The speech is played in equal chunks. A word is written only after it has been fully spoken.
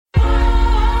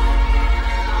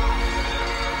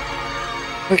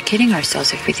We're kidding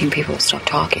ourselves if we think people will stop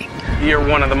talking. You're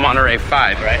one of the Monterey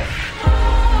Five, right?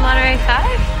 Monterey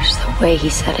Five? Just the way he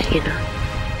said it, you know.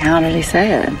 How did he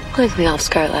say it? Like we all have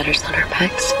scarlet letters on our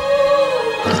pecs.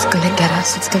 It's gonna get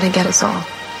us. It's gonna get us all.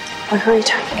 What are you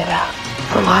talking about?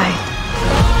 Why?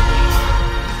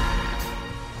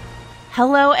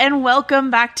 Hello and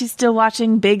welcome back to Still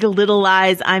Watching Big Little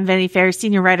Lies. I'm Vanity Fair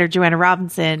senior writer Joanna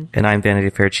Robinson. And I'm Vanity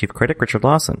Fair chief critic Richard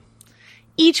Lawson.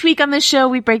 Each week on this show,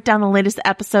 we break down the latest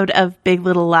episode of Big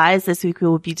Little Lies. This week we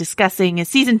will be discussing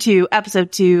Season 2,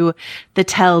 Episode 2, The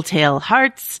Telltale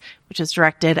Hearts, which is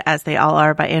directed, as they all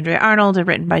are, by Andrea Arnold and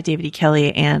written by David E.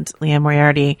 Kelley and Leanne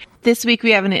Moriarty. This week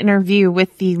we have an interview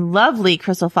with the lovely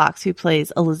Crystal Fox, who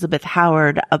plays Elizabeth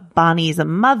Howard, Bonnie's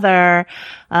mother.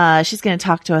 She's going to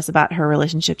talk to us about her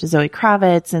relationship to Zoe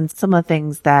Kravitz and some of the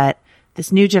things that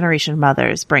this new generation of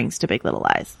mothers brings to Big Little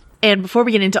Lies. And before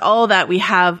we get into all of that, we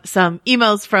have some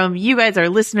emails from you guys, our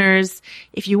listeners.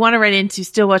 If you want to write into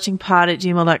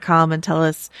stillwatchingpod@gmail.com and tell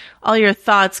us all your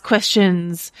thoughts,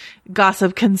 questions,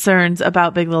 gossip, concerns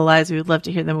about Big Little Lies, we would love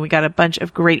to hear them. We got a bunch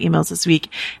of great emails this week.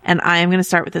 And I am going to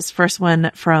start with this first one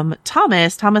from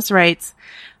Thomas. Thomas writes,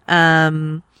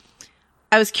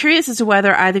 I was curious as to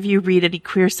whether either of you read any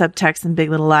queer subtext in Big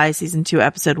Little Lies Season 2,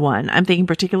 Episode 1. I'm thinking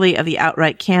particularly of the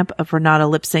outright camp of Renata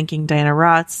lip-syncing Diana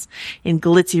Ross in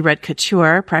glitzy red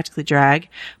couture, practically drag,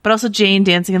 but also Jane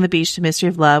dancing on the beach to Mystery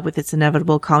of Love with its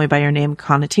inevitable Call Me By Your Name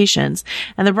connotations,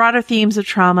 and the broader themes of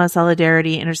trauma,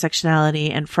 solidarity,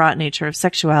 intersectionality, and fraught nature of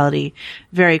sexuality,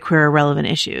 very queer relevant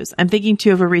issues. I'm thinking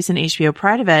too of a recent HBO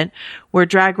Pride event where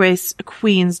drag race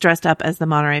queens dressed up as the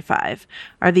Monterey Five.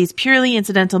 Are these purely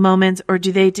incidental moments, or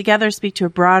do they together speak to a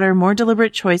broader, more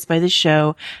deliberate choice by this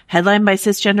show, headlined by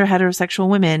cisgender heterosexual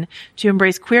women, to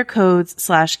embrace queer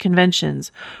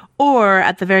codes/conventions, or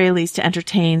at the very least to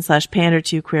entertain/pander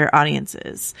to queer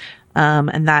audiences?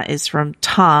 And that is from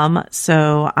Tom.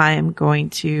 So I am going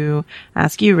to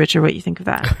ask you, Richard, what you think of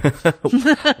that.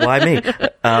 Why me?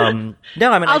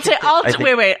 No, I mean,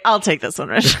 I'll take this one,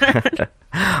 Richard.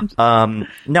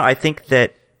 No, I think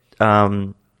that,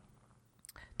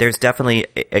 there's definitely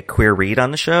a queer read on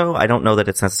the show. I don't know that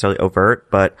it's necessarily overt,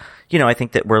 but, you know, I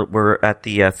think that we're at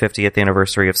the 50th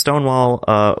anniversary of Stonewall,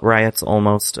 riots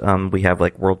almost. We have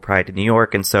like World Pride in New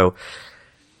York. And so,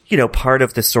 you know, part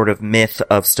of this sort of myth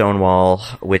of Stonewall,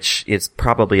 which is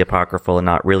probably apocryphal and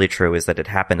not really true, is that it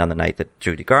happened on the night that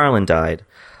Judy Garland died.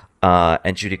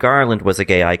 And Judy Garland was a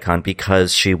gay icon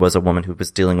because she was a woman who was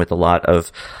dealing with a lot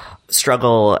of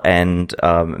struggle and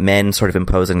men sort of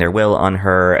imposing their will on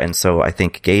her. And so I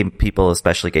think gay people,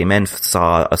 especially gay men,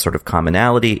 saw a sort of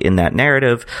commonality in that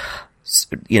narrative.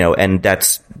 You know, and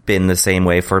that's been the same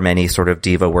way for many sort of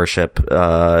diva worship,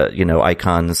 you know,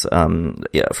 icons, from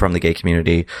the gay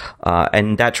community.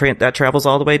 And that travels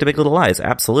all the way to Big Little Lies.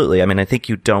 Absolutely. I mean, I think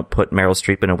you don't put Meryl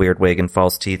Streep in a weird wig and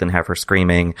false teeth and have her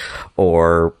screaming,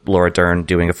 or Laura Dern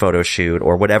doing a photo shoot,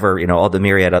 or whatever, you know, all the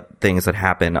myriad of things that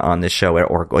happen on this show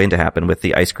or going to happen with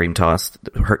the ice cream toss,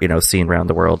 you know, seen around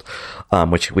the world,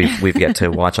 which we've yet to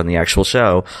watch on the actual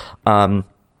show.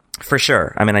 For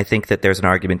sure. I mean, I think that there's an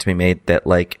argument to be made that,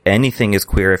 like, anything is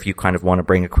queer if you kind of want to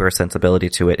bring a queer sensibility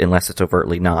to it, unless it's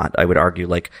overtly not. I would argue,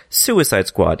 like, Suicide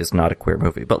Squad is not a queer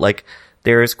movie, but, like,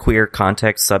 there is queer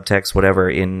context, subtext, whatever,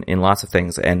 in lots of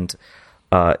things, and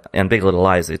Big Little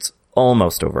Lies, it's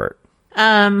almost overt.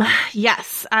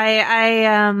 Yes.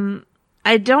 I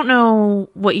don't know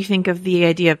what you think of the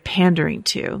idea of pandering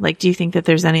to. Like, do you think that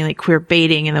there's any, like, queer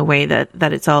baiting in the way that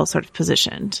it's all sort of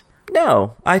positioned?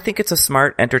 No, I think it's a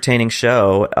smart, entertaining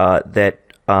show that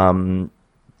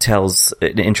tells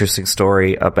an interesting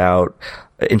story about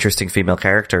interesting female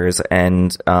characters,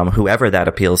 and whoever that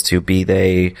appeals to, be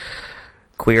they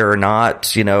queer or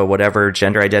not, you know, whatever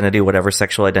gender identity, whatever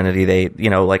sexual identity they, you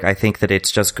know, like, I think that it's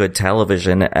just good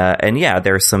television. And yeah,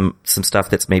 there's some stuff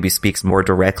that's maybe speaks more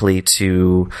directly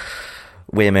to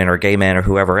women or gay men or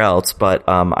whoever else, but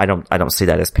I don't see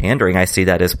that as pandering. I see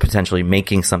that as potentially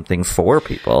making something for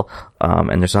people,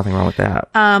 and there's nothing wrong with that.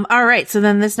 All right, so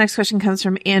then this next question comes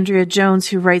from Andrea Jones,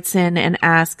 who writes in and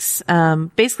asks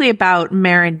basically about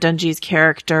Meryn Dungy's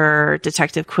character,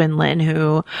 Detective Quinlan,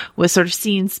 who was sort of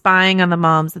seen spying on the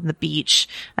moms on the beach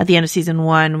at the end of Season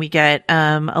 1. We get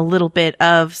a little bit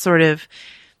of sort of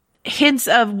hints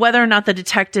of whether or not the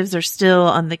detectives are still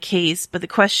on the case. But the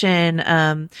question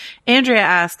Andrea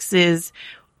asks is,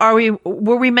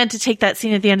 were we meant to take that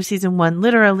scene at the end of season 1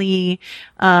 literally?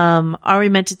 Are we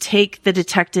meant to take the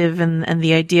detective and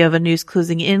the idea of a noose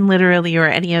closing in literally, or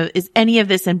is any of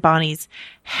this in Bonnie's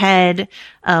head?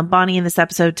 Bonnie in this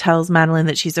episode tells Madeline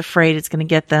that she's afraid it's going to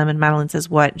get them, and Madeline says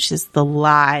what? And she says the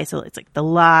lie. So it's like the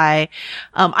lie.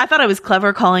 I thought I was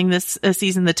clever calling this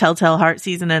season the Telltale Heart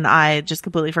season, and I just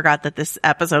completely forgot that this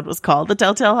episode was called the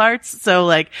Telltale Hearts. So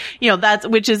like,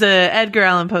 which is a Edgar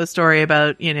Allan Poe story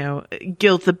about,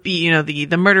 guilt,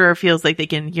 the murderer feels like they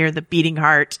can hear the beating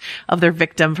heart of their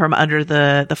victim from under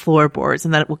the floorboards,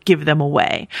 and that it will give them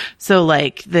away. So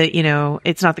like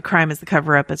it's not the crime, it's the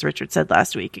cover up, as Richard said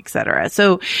last week, etc.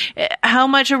 So how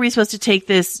much are we supposed to take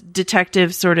this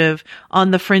detective sort of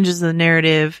on the fringes of the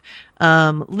narrative,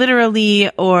 literally,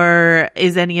 or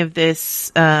is any of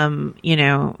this, invented,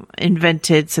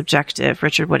 subjective?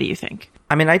 Richard, what do you think?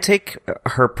 I mean, I take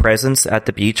her presence at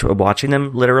the beach watching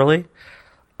them literally.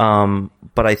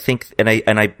 But I think,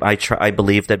 I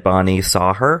believe that Bonnie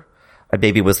saw her.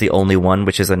 Maybe was the only one,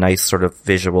 which is a nice sort of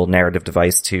visual narrative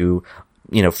device to,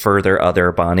 further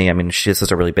other Bonnie. I mean, this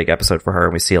is a really big episode for her,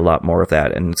 and we see a lot more of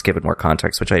that, and it's given more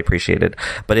context, which I appreciated.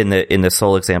 But in the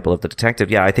sole example of the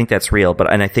detective, yeah, I think that's real.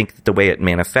 And I think the way it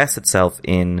manifests itself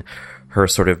in her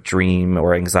sort of dream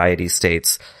or anxiety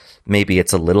states, maybe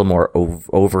it's a little more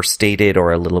overstated,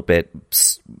 or a little bit,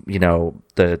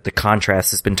 the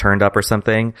contrast has been turned up or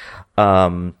something.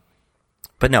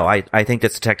 But no, I think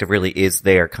this detective really is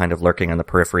there, kind of lurking on the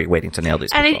periphery, waiting to nail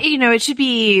these people. And it should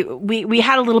be, we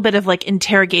had a little bit of like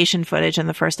interrogation footage in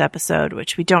the first episode,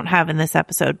 which we don't have in this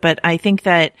episode, but I think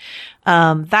that,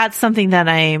 that's something that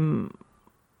I'm,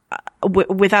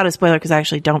 without a spoiler, because I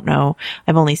actually don't know.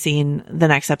 I've only seen the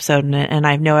next episode and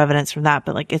I have no evidence from that,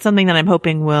 but like, it's something that I'm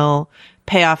hoping will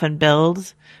pay off and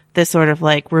build this sort of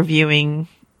like reviewing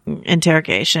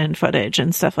interrogation footage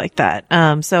and stuff like that.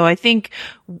 So I think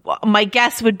my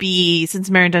guess would be, since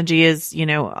Marion Dungey is,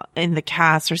 in the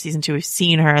cast for season 2, we've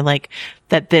seen her, like,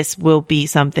 that this will be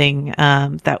something,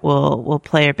 that will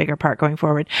play a bigger part going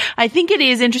forward. I think it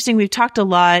is interesting. We've talked a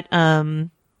lot,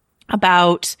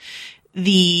 about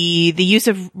the use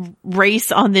of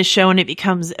race on this show, and it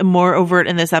becomes more overt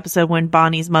in this episode when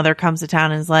Bonnie's mother comes to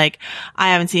town and is like, I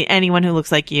haven't seen anyone who looks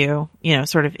like you,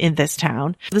 sort of in this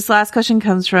town. This last question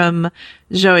comes from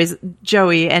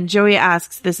Joey, and Joey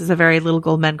asks, this is a very Little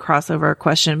Gold Men crossover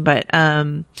question, but,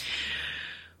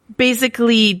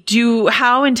 basically,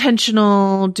 how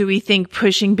intentional do we think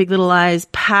pushing Big Little Lies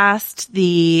past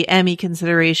the Emmy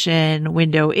consideration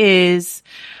window is?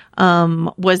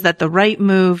 Was that the right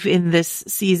move in this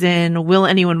season? Will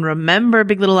anyone remember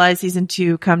Big Little Lies season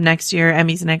 2 come next year,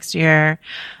 Emmys next year?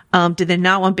 Did they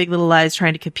not want Big Little Lies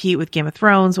trying to compete with Game of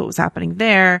Thrones? What was happening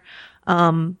there?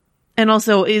 And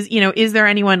also, is there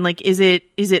anyone, like, is it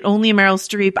only Meryl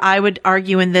Streep? I would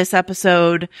argue in this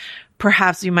episode,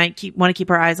 perhaps we might want to keep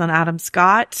our eyes on Adam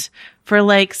Scott for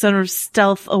like sort of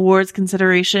stealth awards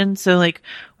consideration. So like,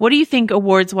 what do you think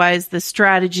awards wise the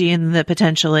strategy and the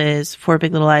potential is for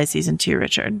Big Little Lies season 2,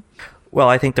 Richard? Well,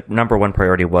 I think the number one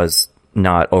priority was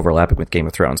not overlapping with Game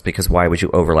of Thrones, because why would you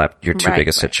overlap your two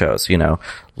biggest hit shows,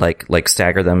 like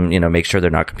stagger them, make sure they're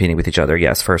not competing with each other.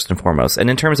 Yes, first and foremost. And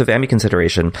in terms of Emmy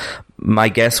consideration, my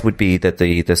guess would be that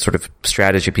the sort of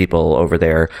strategy people over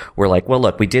there were like, well,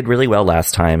 look, we did really well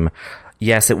last time.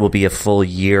 Yes, it will be a full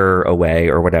year away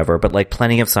or whatever, but like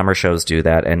plenty of summer shows do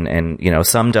that. And,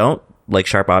 some don't, like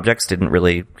Sharp Objects didn't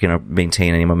really,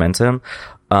 maintain any momentum.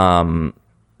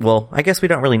 Well, I guess we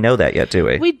don't really know that yet, do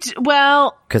we?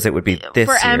 Because it would be this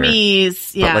for year.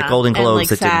 Emmys, yeah. But like Golden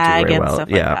Globes, and, like, it didn't do very well.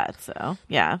 Stuff like that, so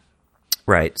yeah.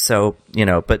 Right. So,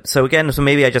 so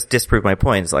maybe I just disproved my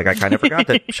point. It's like, I kind of forgot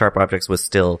that Sharp Objects was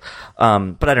still,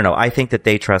 but I don't know. I think that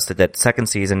they trusted that second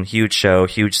season, huge show,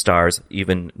 huge stars,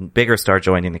 even bigger star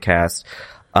joining the cast.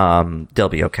 They'll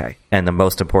be okay. And the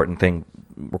most important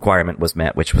requirement was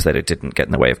met, which was that it didn't get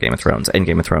in the way of Game of Thrones, and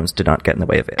Game of Thrones did not get in the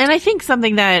way of it. And I think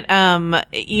something that,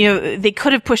 they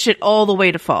could have pushed it all the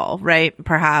way to fall, right?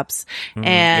 Perhaps.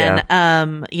 And,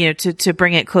 to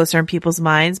bring it closer in people's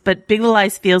minds. But Big Little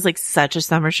Lies feels like such a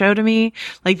summer show to me.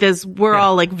 Like we're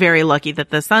all like very lucky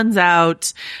that the sun's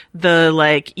out, the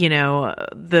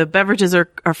beverages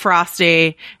are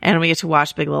frosty, and we get to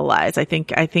watch Big Little Lies. I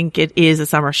think it is a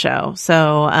summer show.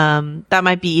 So, that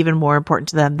might be even more important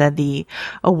to them than the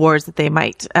awards that they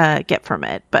might get from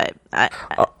it. But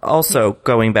also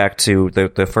going back to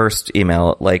the first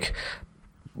email, like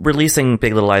releasing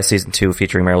Big Little Lies season 2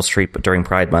 featuring Meryl Streep during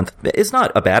Pride Month is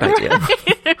not a bad idea.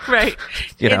 Right.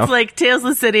 You know? It's like Tales of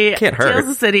the City. Can't hurt. Tales of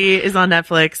the City is on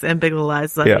Netflix and Big Little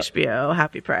Lies is on HBO.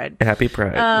 Happy Pride. Happy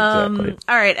Pride. Exactly.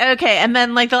 All right. Okay. And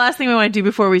then like the last thing we want to do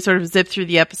before we sort of zip through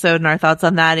the episode and our thoughts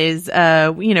on that is,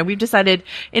 we've decided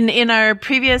in our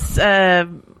previous,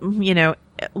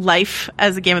 life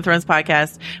as a Game of Thrones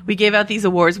podcast, we gave out these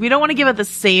awards. We don't want to give out the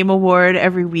same award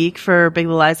every week for Big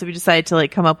Little Lies, so we decided to like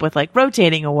come up with like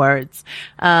rotating awards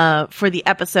for the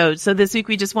episode. So this week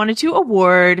we just wanted to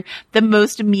award the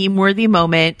most meme-worthy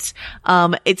moment.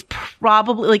 It's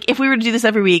probably like if we were to do this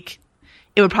every week,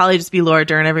 it would probably just be Laura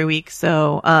Dern every week.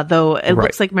 So though it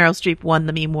looks like Meryl Streep won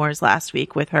the meme wars last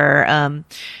week with her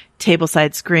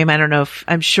tableside scream. I don't know if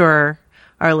I'm sure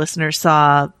our listeners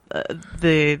saw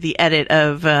the edit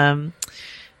of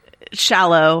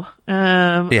Shallow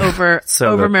over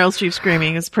Meryl Streep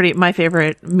screaming. It's my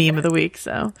favorite meme of the week.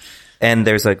 So, and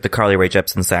there's like the Carly Rae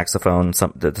Jepsen saxophone.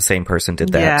 The same person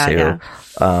did that too.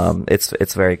 Yeah.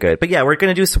 It's very good. But yeah, we're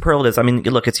gonna do superlatives. I mean,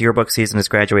 look, it's yearbook season, it's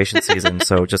graduation season,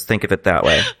 so just think of it that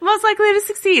way. Most likely to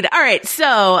succeed. All right,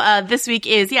 so this week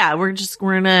is we're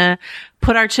gonna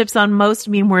put our chips on most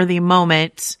meme-worthy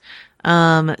moment.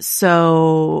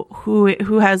 So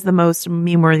who has the most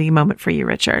meme-worthy moment for you,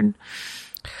 Richard?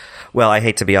 Well, I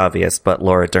hate to be obvious, but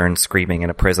Laura Dern screaming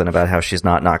in a prison about how she's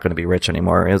not going to be rich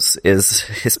anymore is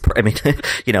I mean,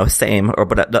 same,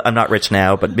 but I'm not rich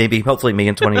now, but hopefully me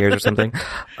in 20 years or something.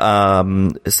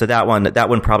 So that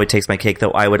one probably takes my cake,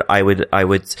 though.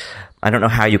 I don't know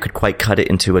how you could quite cut it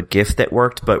into a GIF that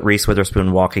worked, but Reese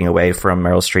Witherspoon walking away from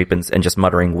Meryl Streep and just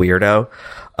muttering weirdo,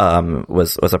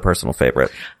 was a personal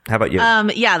favorite. How about you?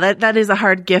 That is a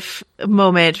hard GIF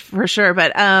moment for sure,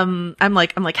 but, I'm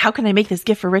like, how can I make this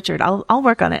GIF for Richard? I'll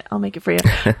work on it. I'll make it for you.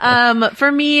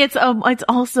 For me, it's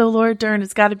also Laura Dern.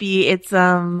 It's gotta be,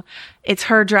 it's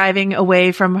her driving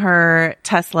away from her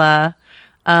Tesla,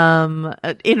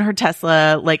 in her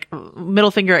Tesla, like middle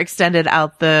finger extended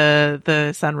out the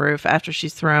sunroof after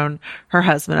she's thrown her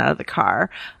husband out of the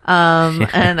car.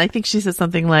 And I think she says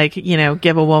something like,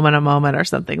 give a woman a moment or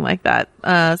something like that.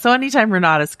 So anytime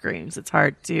Renata screams, it's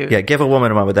hard to. Yeah, give a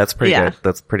woman a moment. That's pretty good.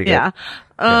 That's pretty good. Yeah.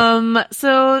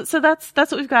 So that's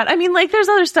what we've got. I mean, like, there's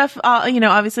other stuff,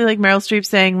 obviously like Meryl Streep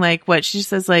saying like what she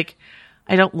says, like,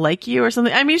 I don't like you or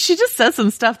something. I mean, she just says some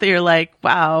stuff that you're like,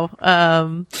 wow.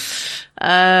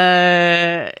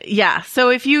 So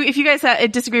if you guys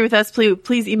disagree with us,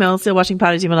 please email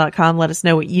stillwatchingpod@gmail.com. Let us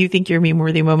know what you think your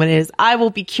meme-worthy moment is. I will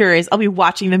be curious. I'll be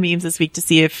watching the memes this week to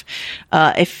see if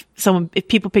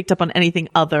people picked up on anything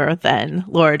other than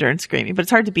Laura Dern screaming, but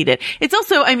it's hard to beat it. It's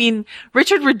also, I mean,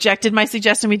 Richard rejected my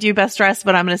suggestion we do best dressed,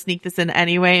 but I'm going to sneak this in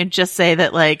anyway and just say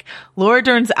that like Laura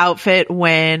Dern's outfit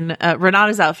when,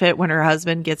 Renata's outfit when her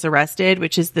husband gets arrested,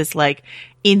 which is this like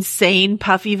insane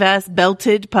puffy vest,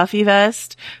 belted puffy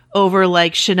vest over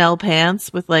like Chanel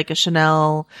pants with like a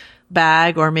Chanel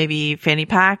bag or maybe fanny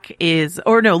pack Louis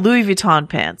Vuitton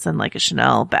pants and like a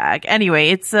Chanel bag. Anyway,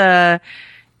 it's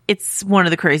one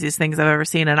of the craziest things I've ever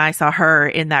seen. And I saw her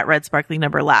in that red sparkly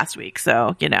number last week.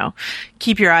 So,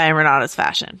 keep your eye on Renata's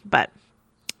fashion, but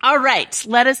all right,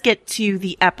 let us get to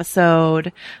the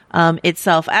episode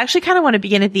itself. I actually kind of want to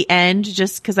begin at the end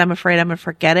just because I'm afraid I'm going to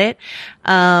forget it.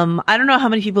 I don't know how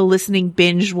many people listening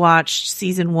binge watched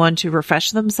season 1 to refresh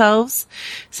themselves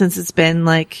since it's been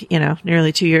like,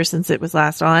 nearly 2 years since it was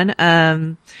last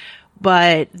on.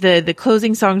 But the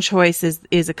closing song choice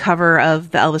is a cover of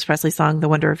the Elvis Presley song, The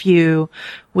Wonder of You,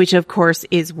 which of course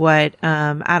is what,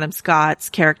 Adam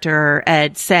Scott's character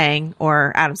Ed sang,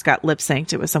 or Adam Scott lip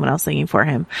synced. It was someone else singing for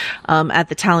him, at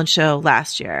the talent show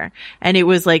last year. And it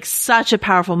was like such a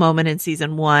powerful moment in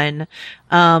season 1,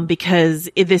 because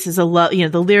this is the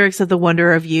lyrics of The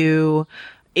Wonder of You.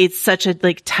 It's such a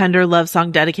like tender love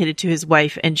song dedicated to his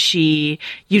wife, and you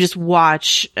just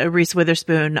watch Reese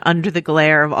Witherspoon under the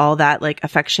glare of all that like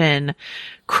affection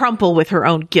crumple with her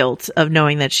own guilt of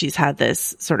knowing that she's had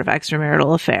this sort of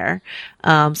extramarital affair.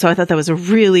 So I thought that was a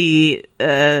really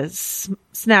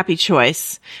snappy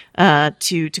choice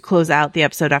to close out the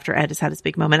episode after Ed has had his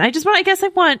big moment. I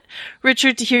want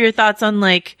Richard to hear your thoughts on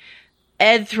like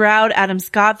Ed throughout, Adam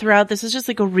Scott throughout. This is just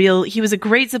like he was a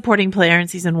great supporting player in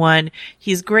season 1.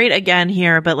 He's great again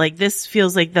here, but like this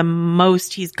feels like the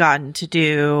most he's gotten to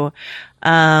do.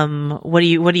 What do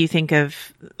you think of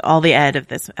all the Ed of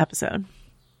this episode?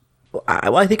 Well,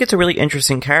 I think it's a really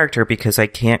interesting character because I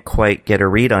can't quite get a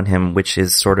read on him, which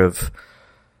is sort of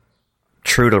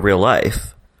true to real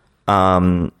life.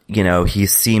 He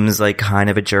seems like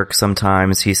kind of a jerk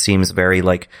sometimes. He seems very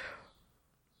like,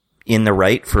 in the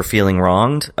right for feeling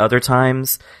wronged. Other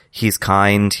times he's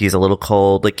kind, he's a little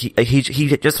cold. Like he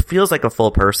just feels like a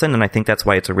full person. And I think that's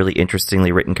why it's a really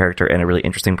interestingly written character and a really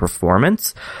interesting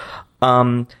performance.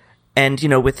 And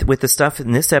with the stuff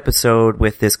in this episode,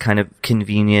 with this kind of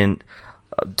convenient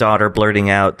daughter blurting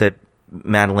out that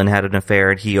Madeline had an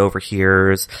affair and he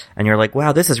overhears, and you're like,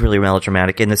 wow, this is really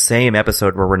melodramatic. In the same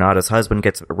episode where Renata's husband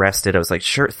gets arrested, I was like,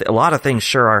 sure, a lot of things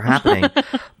sure are happening.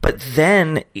 But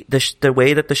then the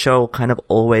way that the show kind of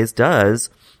always does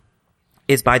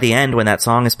is by the end, when that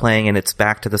song is playing and it's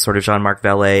back to the sort of Jean-Marc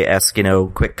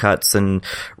Vallée-esque, quick cuts and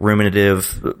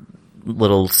ruminative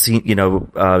little scene,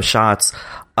 shots,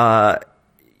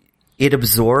 it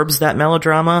absorbs that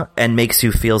melodrama and makes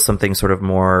you feel something sort of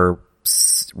more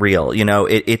real.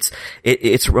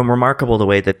 It's remarkable the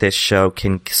way that this show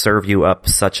can serve you up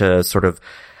such a sort of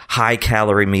high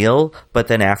calorie meal, but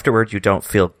then afterward you don't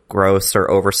feel gross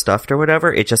or overstuffed or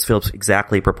whatever. It just feels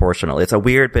exactly proportional. It's a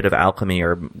weird bit of alchemy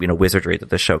or, wizardry that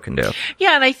this show can do.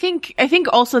 Yeah. And I think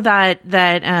also that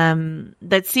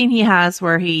scene he has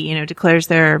where he, declares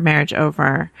their marriage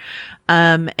over,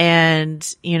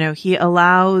 and, he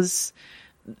allows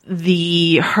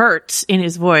the hurt in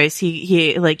his voice.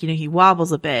 He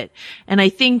wobbles a bit. And I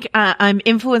think, I'm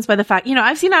influenced by the fact,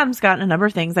 I've seen Adam Scott in a number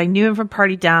of things. I knew him from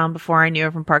Party Down before I knew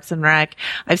him from Parks and Rec.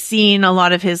 I've seen a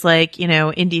lot of his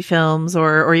indie films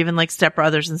or even Step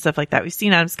Brothers and stuff like that. We've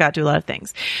seen Adam Scott do a lot of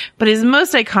things, but his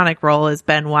most iconic role is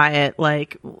Ben Wyatt,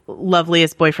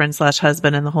 loveliest boyfriend /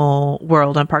 husband in the whole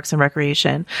world on Parks and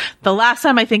Recreation. The last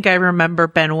time I think I remember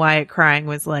Ben Wyatt crying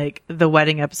was the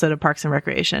wedding episode of Parks and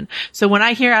Recreation. So when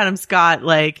I hear Adam Scott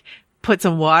put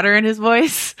some water in his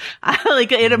voice,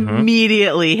 it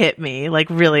immediately hit me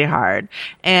really hard.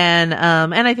 And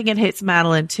I think it hits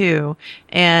Madeline too.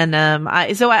 And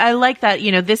I like that,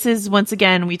 this is, once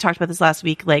again, we talked about this last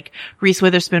week, Reese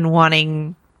Witherspoon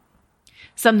wanting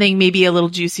something maybe a little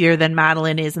juicier than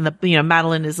Madeline is, and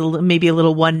Madeline is maybe a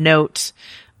little one note,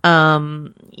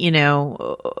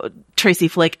 Tracy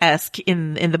Flick-esque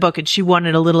in the book, and she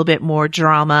wanted a little bit more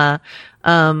drama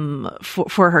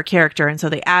for her character, and so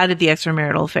they added the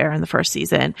extramarital affair in the first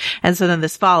season. And so then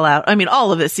this fallout,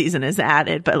 all of this season is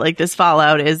added, but this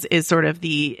fallout is sort of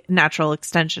the natural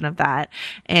extension of that.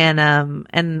 And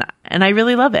I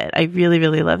really love it. I really,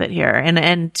 really love it here.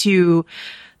 And to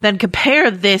then compare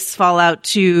this fallout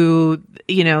to,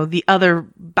 the other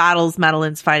battles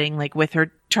Madeline's fighting, with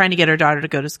her trying to get her daughter to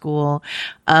go to school,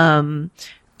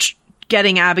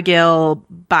 getting Abigail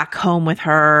back home with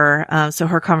her, so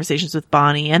her conversations with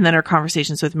Bonnie, and then her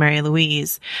conversations with Mary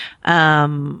Louise,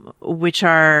 which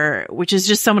is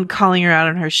just someone calling her out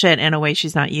on her shit in a way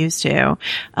she's not used to.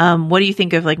 What do you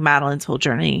think of Madeline's whole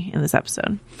journey in this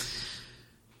episode?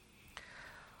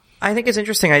 I think it's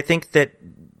interesting. I think that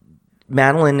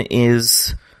Madeline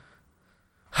is,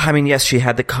 yes, she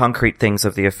had the concrete things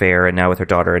of the affair, and now with her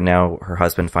daughter, and now her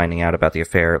husband finding out about the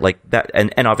affair, that,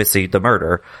 and obviously the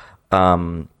murder.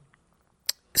 So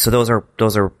those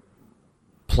are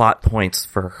plot points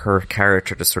for her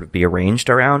character to sort of be arranged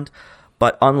around.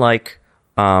 But unlike,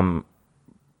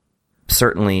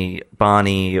 certainly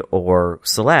Bonnie or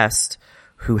Celeste,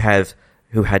 who had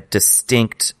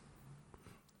distinct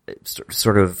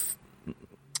sort of,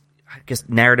 I guess,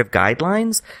 narrative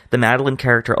guidelines, the Madeline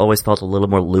character always felt a little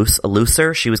more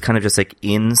looser. She was kind of just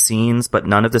in scenes, but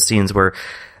none of the scenes were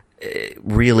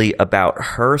really about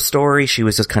her story. She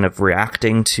was just kind of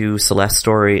reacting to Celeste's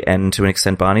story and to an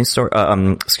extent Bonnie's story,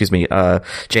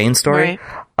 Jane's story.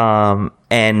 Right.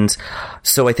 And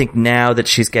so I think now that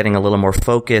she's getting a little more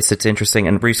focus, it's interesting,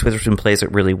 and Reese Witherspoon plays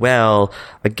it really well.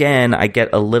 Again, I get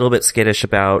a little bit skittish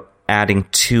about adding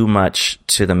too much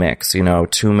to the mix,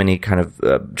 too many kind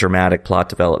of dramatic plot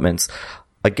developments.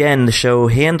 Again, the show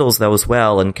handles those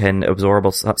well and can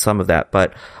absorb some of that,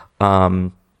 but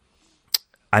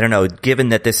I don't know, given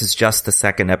that this is just the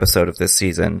second episode of this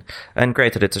season, and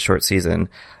granted it's a short season,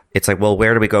 it's well,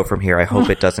 where do we go from here? I hope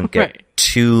it doesn't get right.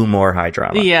 Two more high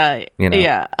drama. Yeah.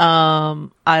 Yeah.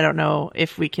 I don't know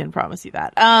if we can promise you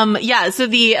that. So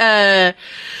the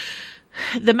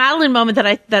Madeline moment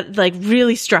that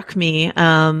really struck me,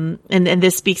 and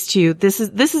this speaks to, this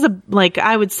is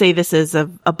I would say this is a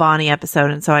Bonnie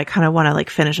episode, and so I kind of want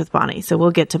to finish with Bonnie. So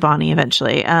we'll get to Bonnie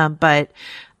eventually. But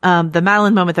the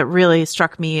Madeline moment that really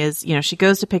struck me is, she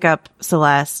goes to pick up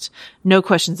Celeste, no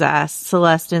questions asked.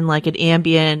 Celeste in an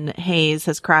Ambien haze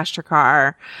has crashed her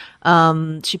car.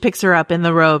 She picks her up in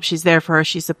the robe. She's there for her.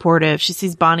 She's supportive. She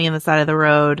sees Bonnie on the side of the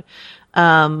road.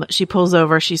 She pulls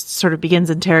over. She sort of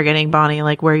begins interrogating Bonnie,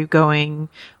 where are you going?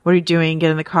 What are you doing? Get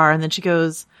in the car. And then she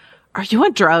goes, are you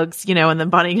on drugs? You know, and then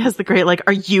Bonnie has the great, like,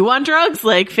 are you on drugs?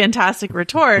 Like, fantastic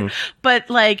retort. But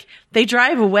like, they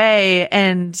drive away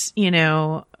and, you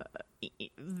know,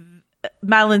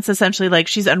 Madeline's essentially like,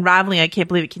 she's unraveling. I can't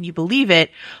believe it. Can you believe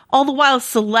it? All the while,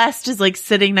 Celeste is like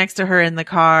sitting next to her in the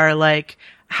car, like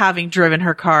having driven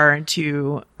her car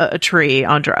into a tree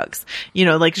on drugs. You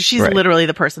know, like she's literally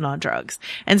the person on drugs.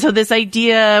 And so this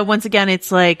idea, once again,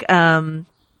 it's like,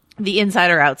 the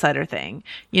insider outsider thing.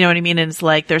 You know what I mean? And it's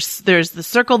like, there's the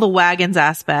circle the wagons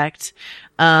aspect,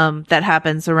 that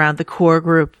happens around the core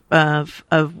group of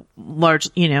large,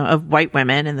 you know, of white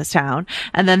women in this town.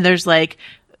 And then there's like,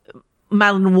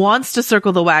 Madeline wants to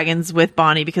circle the wagons with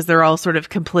Bonnie because they're all sort of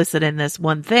complicit in this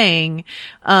one thing.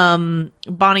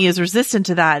 Bonnie is resistant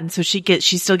to that. And so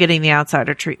she's still getting the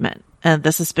outsider treatment and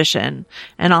the suspicion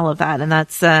and all of that. And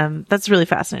that's really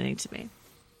fascinating to me.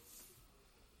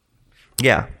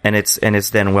 Yeah. And it's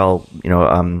then well, you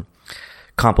know,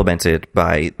 complemented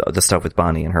by the stuff with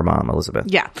Bonnie and her mom, Elizabeth.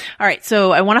 Yeah. All right.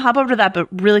 So I want to hop over to that, but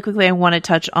really quickly, I want to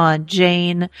touch on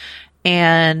Jane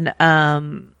and,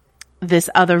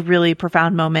 this other really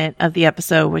profound moment of the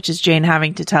episode, which is Jane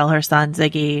having to tell her son,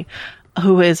 Ziggy,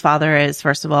 who his father is,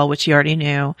 first of all, which he already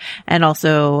knew, and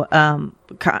also,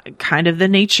 kind of the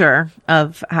nature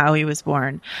of how he was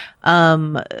born.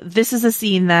 This is a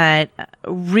scene that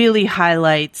really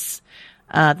highlights,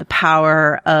 the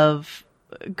power of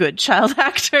good child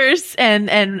actors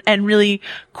and really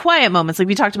quiet moments. Like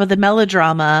we talked about the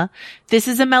melodrama. This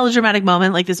is a melodramatic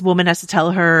moment. Like this woman has to tell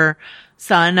her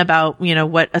son about, you know,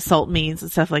 what assault means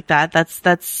and stuff like that.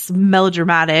 That's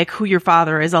melodramatic, who your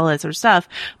father is, all that sort of stuff.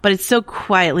 But it's so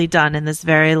quietly done in this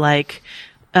very like,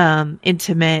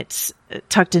 intimate,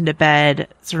 tucked into bed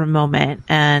sort of moment.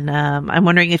 And, I'm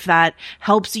wondering if that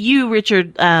helps you,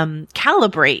 Richard,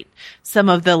 calibrate some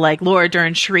of the like Laura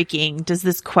Dern shrieking. Does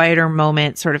this quieter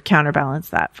moment sort of counterbalance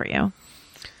that for you?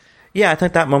 Yeah, I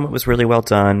think that moment was really well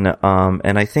done.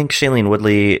 And I think Shailene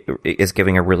Woodley is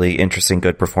giving a really interesting,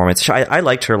 good performance. I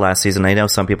liked her last season. I know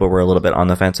some people were a little bit on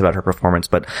the fence about her performance,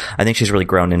 but I think she's really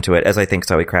grown into it, as I think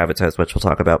Zoe Kravitz has, which we'll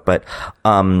talk about. But,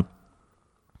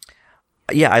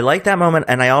 yeah, I like that moment.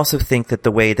 And I also think that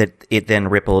the way that it then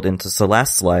rippled into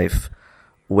Celeste's life,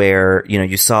 where, you know,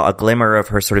 you saw a glimmer of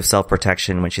her sort of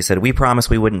self-protection when she said, we promised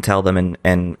we wouldn't tell them.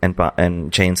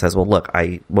 And Jane says, well, look,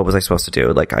 what was I supposed to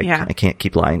do? Like, I can't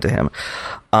keep lying to him.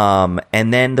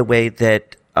 And then the way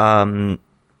that,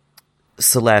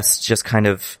 Celeste just kind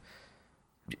of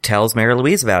tells Mary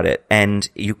Louise about it. And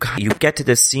you get to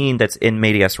this scene that's in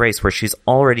Medias Res where she's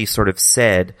already sort of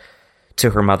said to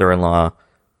her mother-in-law,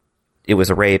 it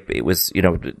was a rape. It was, you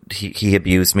know, he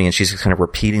abused me, and she's kind of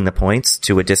repeating the points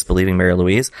to a disbelieving Mary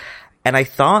Louise. And I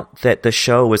thought that the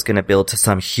show was going to build to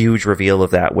some huge reveal of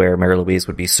that, where Mary Louise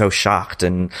would be so shocked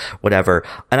and whatever.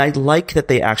 And I like that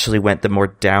they actually went the more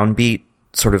downbeat,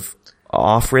 sort of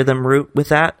off rhythm route with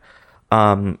that,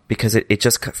 because it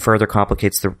just further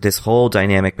complicates this whole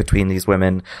dynamic between these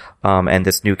women, and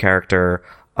this new character.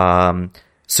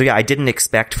 So yeah, I didn't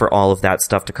expect for all of that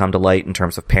stuff to come to light in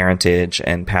terms of parentage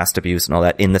and past abuse and all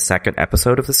that in the second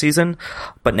episode of the season.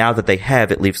 But now that they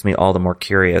have, it leaves me all the more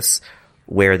curious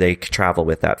where they travel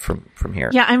with that from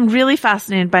here. Yeah, I'm really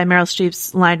fascinated by Meryl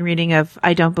Streep's line reading of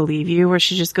 "I don't believe you," where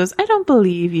she just goes, "I don't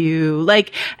believe you."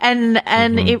 Like, and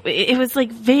it was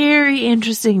like very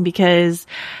interesting because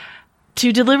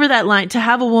to deliver that line, to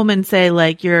have a woman say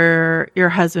like, your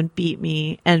husband beat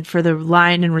me, and for the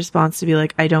line in response to be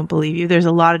like, I don't believe you. There's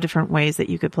a lot of different ways that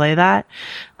you could play that.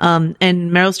 And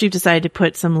Meryl Streep decided to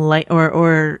put some light,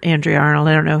 or Andrea Arnold,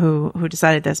 I don't know who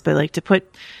decided this, but like to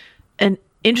put an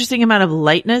interesting amount of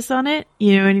lightness on it.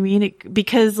 You know what I mean?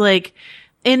 Because like,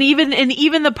 and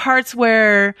even the parts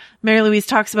where Mary Louise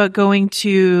talks about going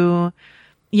to,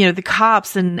 you know, the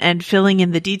cops and filling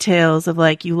in the details of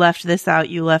like, you left this out,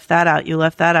 you left that out, you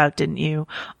left that out, didn't you?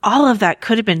 All of that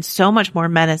could have been so much more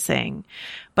menacing.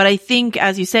 But I think,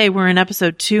 as you say, we're in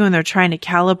episode 2 and they're trying to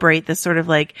calibrate this sort of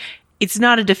like, it's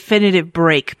not a definitive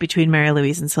break between Mary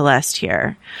Louise and Celeste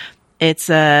here. It's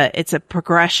a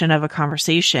progression of a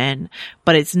conversation,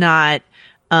 but it's not,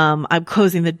 I'm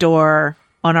closing the door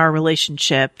on our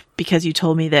relationship because you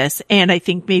told me this, and I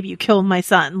think maybe you killed my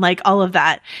son. Like all of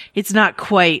that, it's not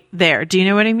quite there. Do you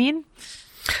know what I mean?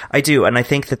 I do, and I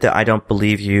think that the "I don't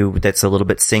believe you" that's a little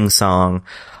bit sing-song.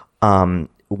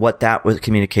 What that was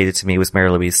communicated to me was Mary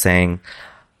Louise saying,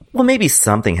 "Well, maybe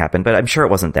something happened, but I'm sure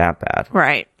it wasn't that bad."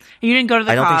 Right. You didn't go to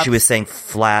the I don't cops. think she was saying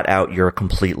flat out, "You're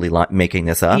completely making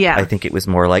this up." Yeah. I think it was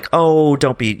more like, "Oh,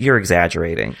 you're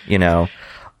exaggerating," you know.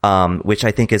 Which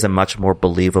I think is a much more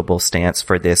believable stance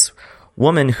for this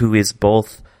woman who is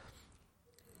both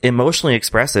emotionally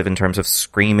expressive in terms of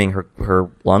screaming her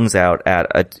lungs out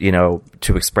at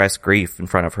to express grief in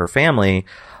front of her family.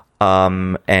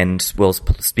 And will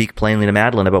speak plainly to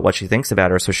Madeline about what she thinks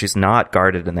about her. So she's not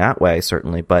guarded in that way,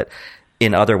 certainly, but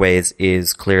in other ways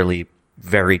is clearly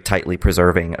very tightly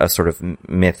preserving a sort of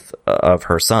myth of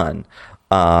her son.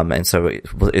 And so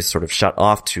is sort of shut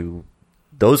off to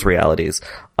those realities,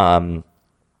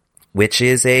 which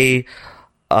is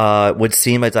would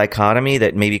seem a dichotomy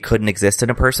that maybe couldn't exist in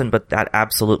a person, but that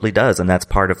absolutely does. And that's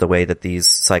part of the way that these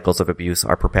cycles of abuse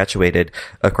are perpetuated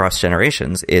across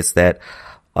generations, is that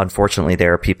unfortunately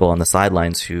there are people on the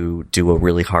sidelines who do a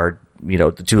really hard,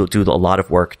 do a lot of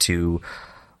work to,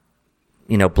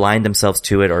 blind themselves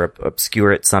to it or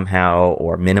obscure it somehow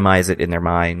or minimize it in their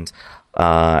mind.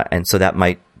 And so that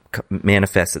might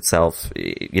manifest itself,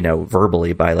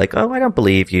 verbally by like, oh, I don't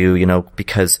believe you,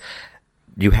 because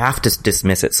you have to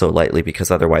dismiss it so lightly,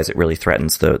 because otherwise it really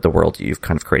threatens the world you've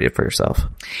kind of created for yourself.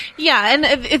 Yeah. And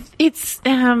it's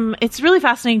really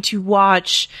fascinating to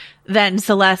watch then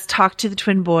Celeste talk to the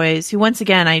twin boys, who once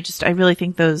again, I really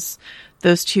think those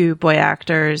two boy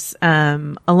actors,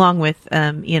 along with,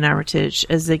 Ian Armitage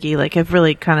as Ziggy, like have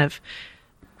really kind of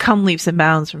come leaps and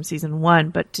bounds from season 1,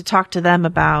 but to talk to them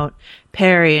about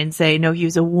Perry and say, no, he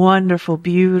was a wonderful,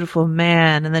 beautiful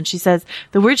man. And then she says,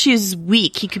 the word she uses is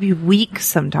weak. He could be weak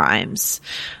sometimes,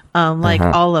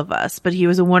 all of us, but he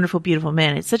was a wonderful, beautiful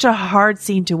man. It's such a hard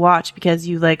scene to watch because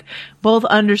you like both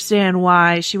understand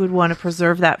why she would want to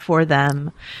preserve that for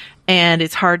them. And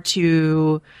it's hard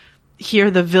to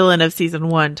hear the villain of season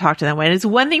 1 talk to them. And it's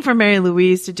one thing for Mary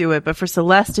Louise to do it, but for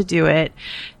Celeste to do it.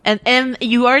 And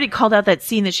you already called out that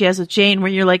scene that she has with Jane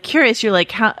where you're like curious, you're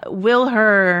like, how will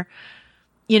her,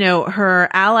 her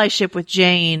allyship with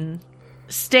Jane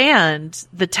stand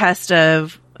the test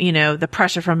of, the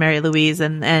pressure from Mary Louise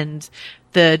and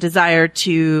the desire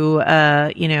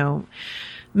to,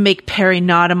 make Perry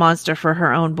not a monster for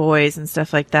her own boys and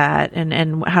stuff like that.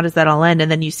 And how does that all end?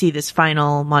 And then you see this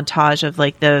final montage of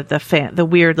like the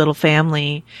weird little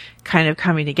family kind of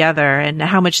coming together and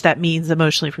how much that means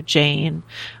emotionally for Jane.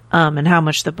 And how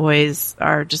much the boys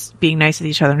are just being nice with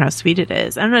each other and how sweet it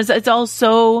is. I don't know. It's all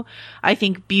so, I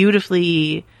think,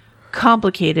 beautifully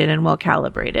complicated and well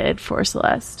calibrated for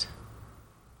Celeste.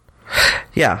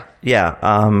 Yeah.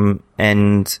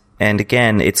 And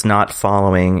again, it's not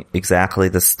following exactly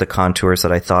the contours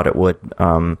that I thought it would.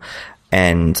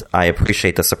 And I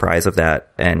appreciate the surprise of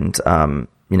that. And,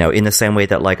 in the same way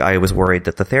that like I was worried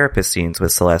that the therapist scenes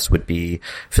with Celeste would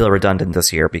feel redundant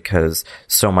this year because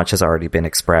so much has already been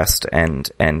expressed and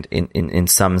in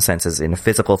some senses, in a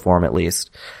physical form at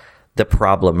least, the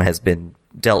problem has been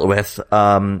dealt with.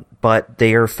 But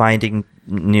they are finding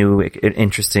new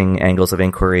interesting angles of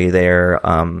inquiry there.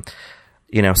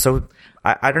 So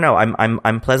I don't know.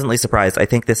 I'm pleasantly surprised. I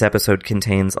think this episode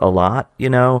contains a lot,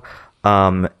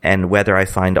 and whether I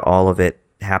find all of it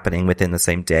happening within the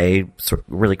same day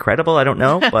really credible, I don't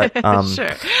know, but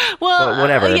sure. Well, but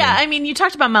whatever. Yeah, I mean, you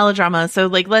talked about melodrama, so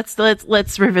like let's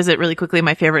revisit really quickly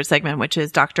my favorite segment, which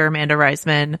is Dr. Amanda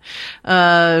Reisman,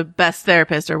 best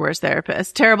therapist or worst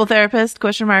therapist, terrible therapist ?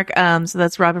 So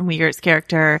that's Robin Wiegert's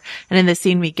character, and in this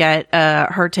scene we get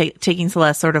her taking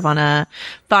Celeste sort of on a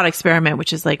thought experiment,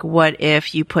 which is like, what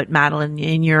if you put Madeline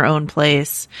in your own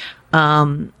place?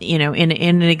 In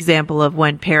an example of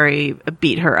when Perry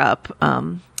beat her up,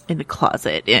 in the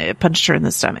closet, punched her in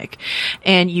the stomach.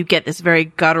 And you get this very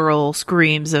guttural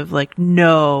screams of like,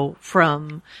 no,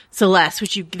 from Celeste,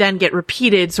 which you then get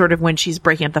repeated sort of when she's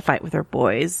breaking up the fight with her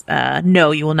boys.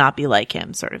 No, you will not be like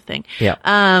him, sort of thing. Yeah.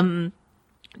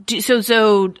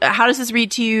 So how does this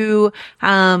read to you?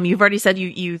 You've already said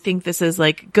you think this is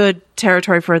like good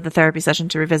territory for the therapy session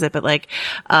to revisit, but like,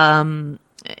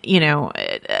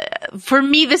 for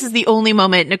me, this is the only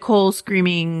moment Nicole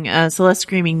screaming, Celeste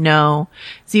screaming no.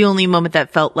 It's the only moment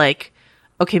that felt like,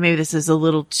 okay, maybe this is a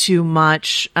little too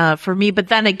much, for me. But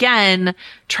then again,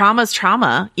 trauma's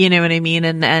trauma, you know what I mean?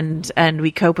 And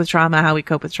we cope with trauma, how we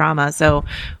cope with trauma. So,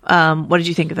 what did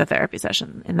you think of the therapy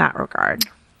session in that regard?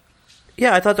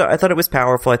 Yeah, I thought it was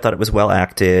powerful. I thought it was well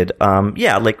acted.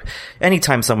 Like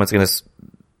anytime someone's going to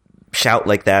shout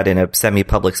like that in a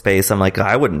semi-public space, I'm like,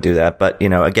 I wouldn't do that. But,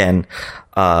 again,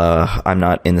 I'm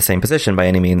not in the same position by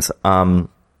any means.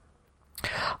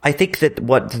 I think that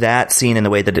what that scene and the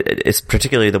way that it is,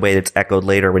 particularly the way that's echoed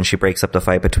later when she breaks up the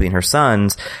fight between her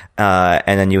sons,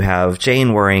 and then you have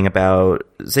Jane worrying about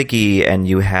Ziggy, and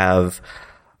you have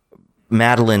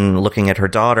Madeline looking at her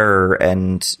daughter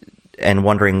and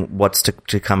wondering what's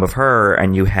to come of her,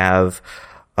 and you have,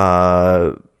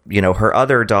 her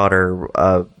other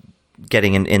daughter,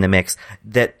 getting in the mix,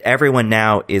 that everyone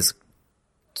now is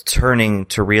turning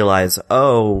to realize,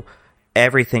 oh,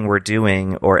 everything we're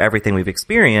doing or everything we've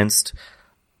experienced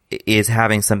is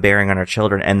having some bearing on our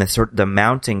children, and the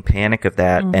mounting panic of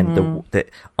that, and the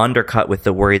undercut with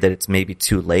the worry that it's maybe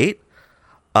too late,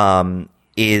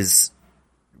 is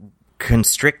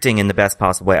constricting in the best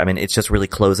possible way. I mean, it's just really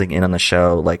closing in on the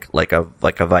show like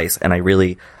a vice, and I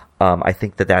really, I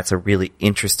think that that's a really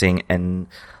interesting and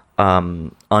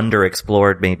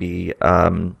underexplored maybe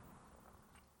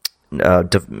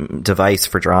device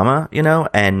for drama, you know,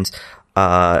 and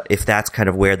if that's kind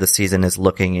of where the season is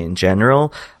looking in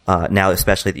general, now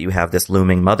especially that you have this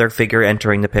looming mother figure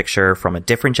entering the picture from a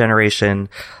different generation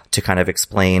to kind of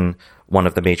explain one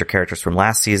of the major characters from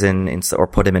last season or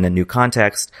put him in a new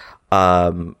context,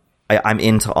 I'm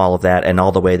into all of that and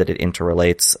all the way that it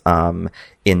interrelates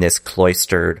in this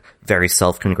cloistered, very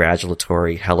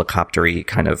self-congratulatory, helicopter-y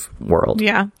kind of world.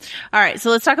 Yeah. All right.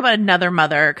 So let's talk about another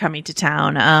mother coming to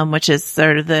town, which is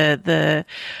sort of the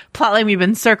plotline we've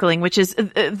been circling, which is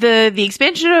the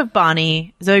expansion of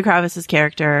Bonnie. Zoe Kravitz's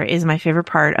character is my favorite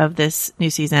part of this new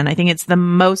season. I think it's the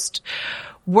most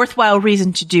worthwhile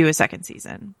reason to do a second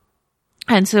season.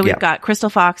 And so we've got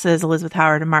Crystal Fox as Elizabeth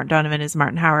Howard and Martin Donovan as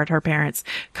Martin Howard, her parents,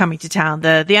 coming to town.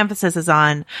 The emphasis is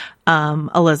on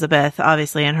Elizabeth,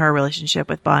 obviously, and her relationship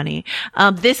with Bonnie.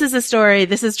 This is a story.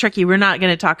 This is tricky. We're not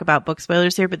going to talk about book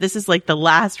spoilers here, but this is like the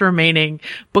last remaining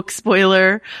book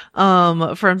spoiler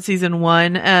from season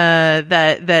 1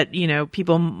 that you know,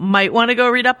 people might want to go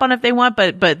read up on if they want,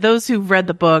 but those who've read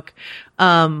the book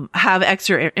have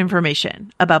extra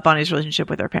information about Bonnie's relationship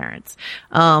with her parents.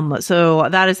 So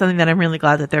that is something that I'm really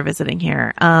glad that they're visiting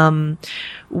here.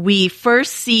 We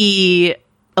first see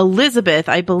Elizabeth,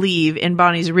 I believe, in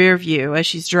Bonnie's rear view as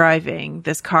she's driving.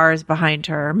 This car is behind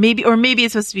her. Maybe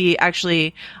it's supposed to be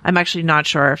I'm actually not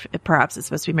sure if perhaps it's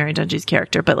supposed to be Mary Dungy's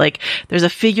character, but like there's a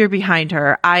figure behind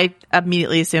her. I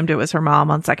immediately assumed it was her mom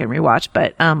on second rewatch,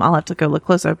 but I'll have to go look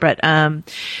closer. But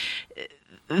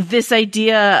this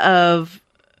idea of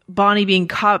Bonnie being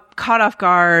caught off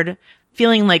guard,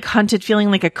 feeling like hunted, feeling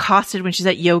like accosted when she's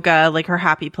at yoga, like her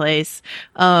happy place.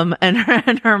 And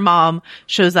her mom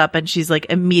shows up and she's like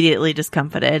immediately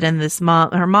discomfited. And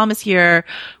her mom is here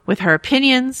with her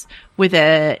opinions, with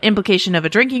an implication of a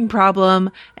drinking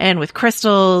problem and with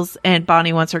crystals, and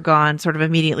Bonnie wants her gone sort of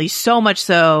immediately. So much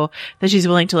so that she's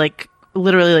willing to like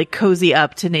literally like cozy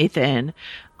up to Nathan,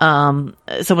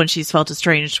 someone she's felt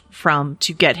estranged from,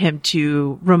 to get him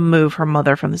to remove her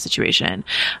mother from the situation.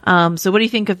 So what do you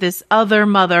think of this other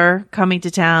mother coming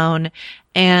to town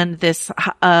and this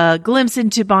glimpse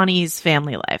into Bonnie's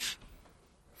family life?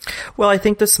 Well, I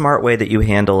think the smart way that you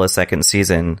handle a second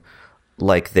season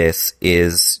like this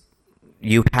is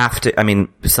you have to, I mean,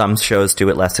 some shows do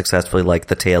it less successfully, like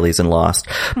The Tailies and Lost,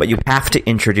 but you have to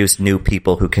introduce new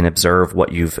people who can observe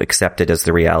what you've accepted as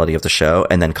the reality of the show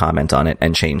and then comment on it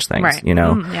and change things, right. You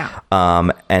know?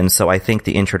 Yeah. And so I think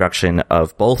the introduction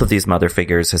of both of these mother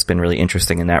figures has been really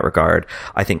interesting in that regard.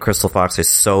 I think Crystal Fox is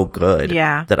so good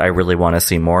that I really want to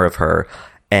see more of her.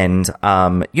 And,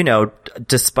 you know,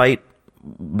 despite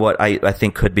what I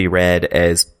think could be read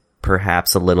as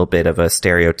perhaps a little bit of a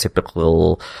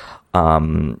stereotypical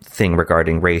thing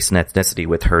regarding race and ethnicity,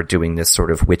 with her doing this sort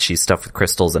of witchy stuff with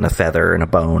crystals and a feather and a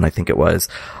bone, I think it was.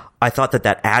 I thought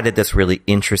that added this really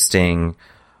interesting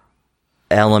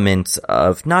element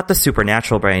of not the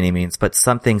supernatural by any means, but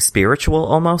something spiritual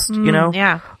almost, you know?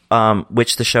 Yeah.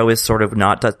 Which the show is sort of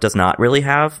does not really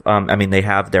have. I mean, they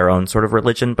have their own sort of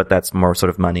religion, but that's more sort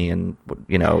of money and,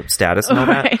 you know, status and all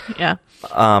that. Yeah.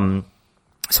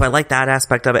 So I like that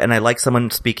aspect of it, and I like someone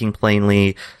speaking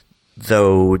plainly,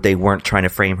 though they weren't trying to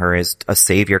frame her as a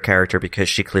savior character, because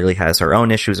she clearly has her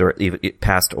own issues, or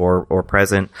past or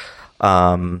present.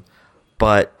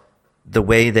 But the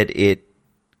way that it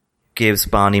gives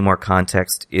Bonnie more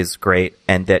context is great,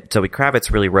 and that Zoe Kravitz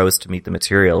really rose to meet the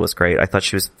material was great. I think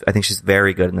she's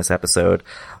very good in this episode.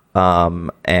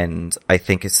 And I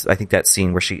think that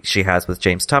scene where she has with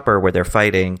James Tupper, where they're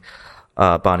fighting,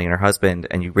 Bonnie and her husband,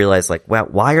 and you realize like, wow,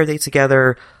 why are they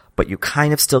together? But you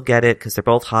kind of still get it because they're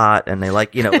both hot and they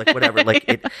like, you know, like whatever,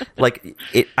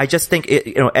 I just think it,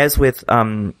 you know, as with,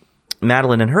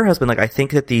 Madeline and her husband, like, I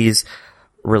think that these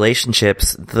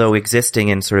relationships, though existing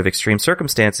in sort of extreme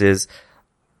circumstances,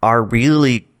 are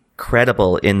really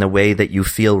credible in the way that you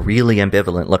feel really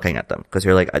ambivalent looking at them. Because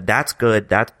you're like, that's good,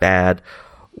 that's bad.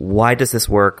 Why does this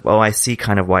work? Oh, I see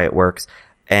kind of why it works.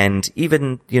 And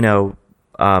even, you know,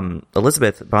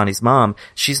 Elizabeth, Bonnie's mom,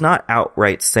 she's not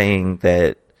outright saying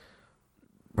that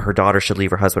her daughter should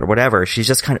leave her husband or whatever. She's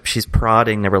just she's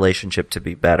prodding the relationship to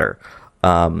be better.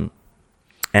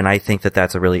 And I think that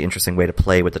that's a really interesting way to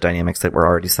play with the dynamics that were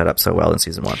already set up so well in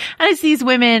season 1. And it's these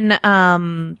women,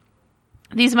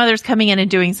 these mothers coming in and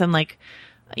doing some like,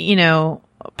 you know,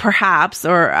 perhaps,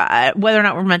 or whether or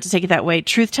not we're meant to take it that way,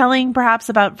 truth telling perhaps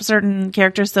about certain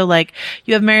characters. So like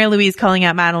you have Mary Louise calling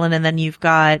out Madeline, and then you've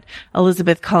got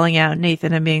Elizabeth calling out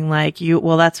Nathan and being like,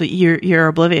 well, that's what you're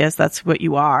oblivious. That's what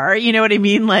you are. You know what I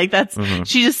mean? Like that's,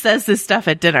 she just says this stuff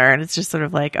at dinner, and it's just sort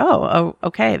of like, oh,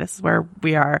 okay, this is where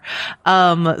we are.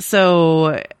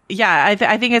 So yeah,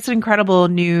 I think it's incredible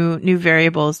new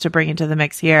variables to bring into the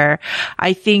mix here.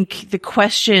 I think the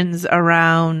questions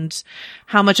around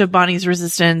how much of Bonnie's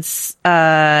resistance,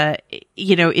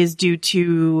 you know, is due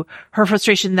to her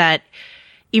frustration that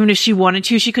even if she wanted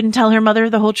to, she couldn't tell her mother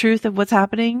the whole truth of what's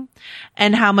happening,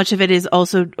 and how much of it is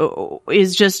also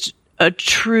is just a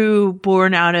true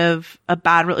born out of a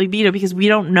bad, you know, because we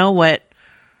don't know what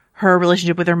her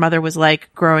relationship with her mother was like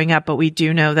growing up, but we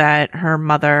do know that her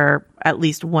mother, at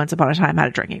least once upon a time, had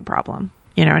a drinking problem.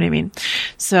 You know what I mean?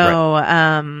 So,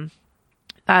 right.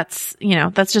 That's, you know,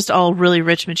 that's just all really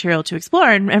rich material to explore,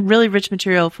 and really rich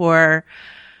material for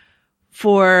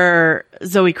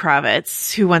Zoe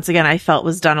Kravitz, who once again I felt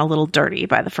was done a little dirty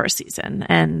by the first season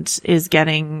and is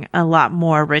getting a lot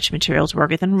more rich material to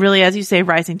work with, and really, as you say,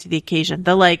 rising to the occasion.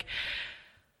 The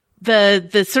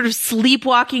sort of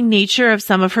sleepwalking nature of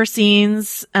some of her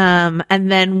scenes, and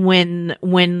then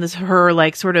when her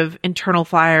like sort of internal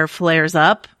fire flares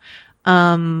up,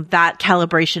 that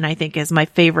calibration I think is my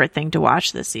favorite thing to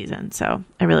watch this season. So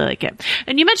I really like it.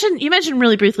 And you mentioned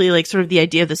really briefly like sort of the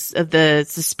idea of the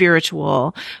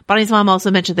spiritual. Bonnie's mom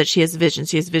also mentioned that she has visions.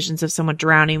 She has visions of someone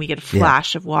drowning. We get a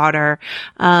flash of water.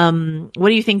 What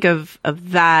do you think of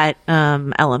that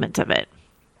element of it?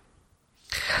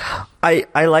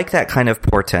 I like that kind of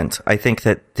portent. I think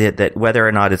that whether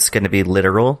or not it's going to be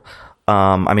literal,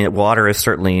 I mean, water is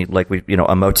certainly like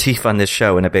a motif on this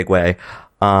show in a big way.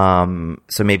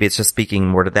 So maybe it's just speaking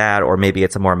more to that, or maybe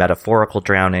it's a more metaphorical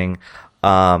drowning.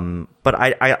 But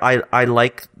I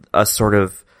like a sort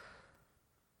of,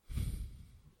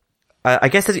 I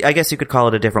guess you could call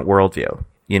it a different worldview,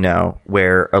 you know,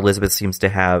 where Elizabeth seems to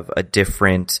have a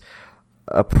different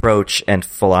approach and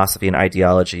philosophy and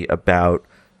ideology about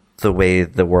the way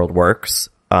the world works,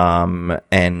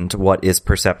 and what is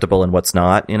perceptible and what's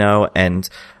not, you know, and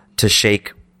to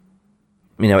shake,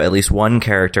 you know, at least one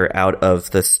character out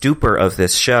of the stupor of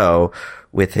this show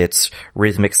with its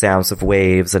rhythmic sounds of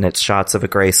waves and its shots of a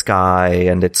gray sky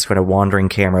and its kind of wandering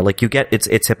camera. Like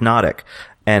it's hypnotic.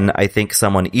 And I think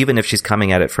someone, even if she's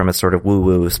coming at it from a sort of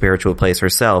woo-woo spiritual place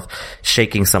herself,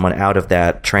 shaking someone out of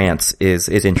that trance is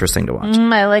interesting to watch.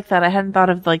 I like that. I hadn't thought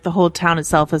of like the whole town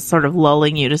itself as sort of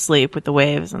lulling you to sleep with the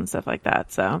waves and stuff like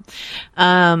that. So,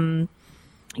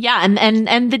 yeah,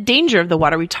 and the danger of the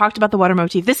water. We talked about the water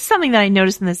motif. This is something that I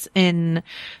noticed in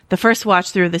the first watch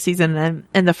through of the season,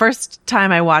 and the first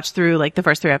time I watched through like the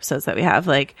first 3 episodes that we have,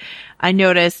 like I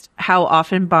noticed how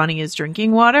often Bonnie is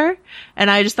drinking water, and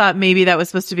I just thought maybe that was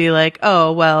supposed to be like,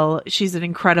 oh well, she's an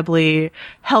incredibly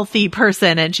healthy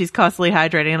person and she's constantly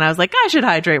hydrating, and I was like, I should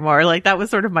hydrate more. Like that was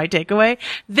sort of my takeaway.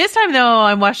 This time though,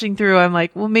 I'm watching through, I'm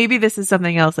like, well, maybe this is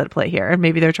something else at play here, and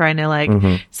maybe they're trying to like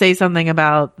say something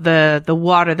about the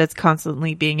water that's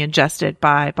constantly being ingested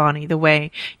by Bonnie, the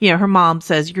way, you know, her mom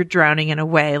says you're drowning in a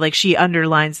way, like she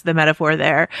underlines the metaphor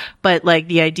there, but like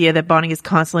the idea that Bonnie is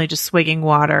constantly just swigging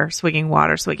water,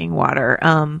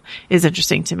 is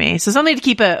interesting to me. So something to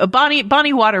keep a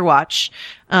Bonnie water watch,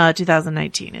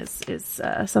 2019 is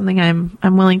something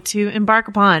I'm willing to embark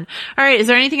upon. All right. Is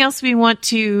there anything else we want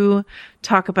to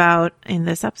talk about in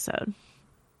this episode?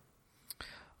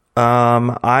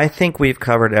 I think we've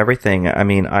covered everything. I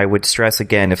mean, I would stress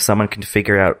again, if someone can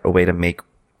figure out a way to make,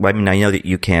 I mean, I know that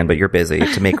you can, but you're busy,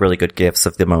 to make really good gifs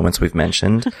of the moments we've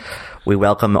mentioned. We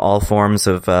welcome all forms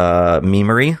of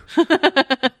memery.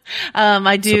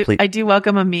 I do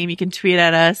welcome a meme. You can tweet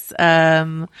at us,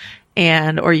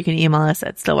 or you can email us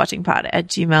at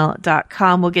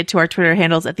stillwatchingpod@gmail.com. We'll get to our Twitter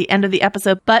handles at the end of the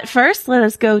episode. But first, let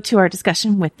us go to our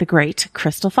discussion with the great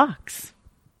Crystal Fox.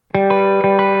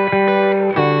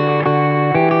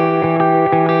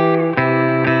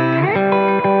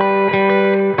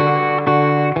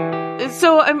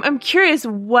 So I'm curious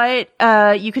what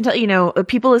you can tell. You know,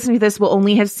 people listening to this will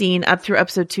only have seen up through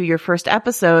episode 2, your first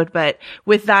episode. But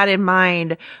with that in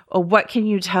mind, what can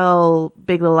you tell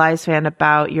Big Little Lies fan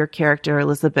about your character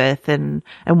Elizabeth and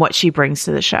what she brings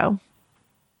to the show?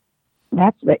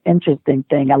 That's the interesting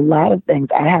thing. A lot of things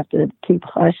I have to keep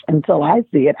hush until I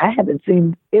see it. I haven't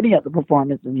seen any of the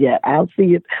performances yet. I'll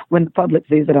see it when the public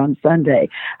sees it on Sunday.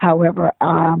 However,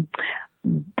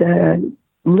 the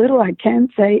little I can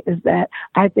say is that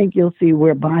I think you'll see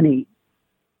where Bonnie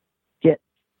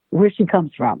where she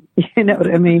comes from. You know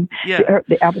what I mean? Yeah.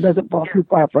 The apple doesn't fall too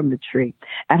far from the tree.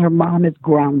 And her mom is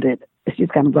grounded. She's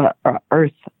kind of a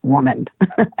earth woman.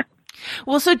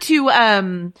 Well, so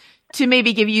to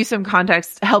maybe give you some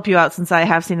context, help you out since I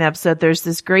have seen the episode, there's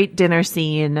this great dinner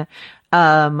scene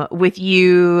with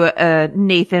you,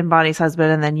 Nathan, Bonnie's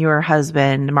husband, and then your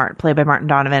husband, Martin, played by Martin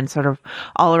Donovan, sort of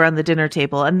all around the dinner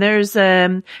table. And there's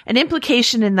an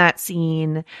implication in that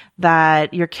scene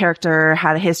that your character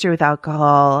had a history with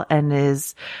alcohol and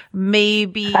is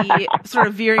maybe sort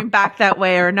of veering back that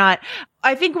way or not.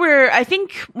 I'll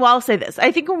say this.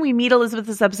 I think when we meet Elizabeth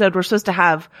this episode, we're supposed to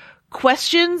have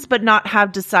questions, but not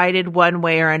have decided one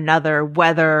way or another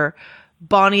whether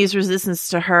Bonnie's resistance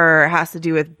to her has to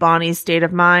do with Bonnie's state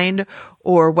of mind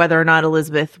or whether or not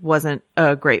Elizabeth wasn't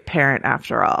a great parent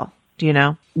after all. Do you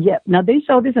know? Yeah. Now, they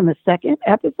showed this in the second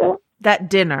episode? That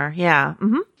dinner, yeah.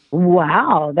 Mm-hmm.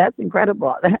 Wow, that's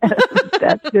incredible.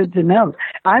 That's good to know.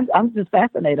 I'm just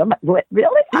fascinated. I'm like, what,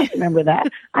 really? I remember that.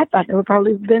 I thought they would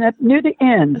probably have been near the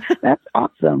end. That's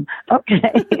awesome.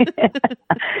 Okay.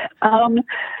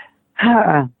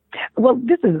 Well,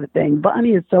 this is the thing.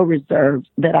 Bonnie is so reserved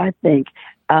that I think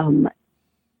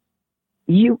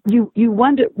you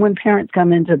wonder when parents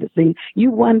come into the scene, you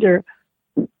wonder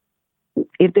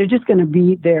if they're just going to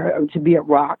be there to be a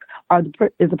rock,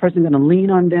 is the person going to lean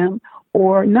on them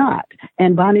or not?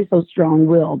 And Bonnie's so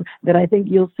strong-willed that I think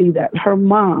you'll see that her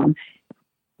mom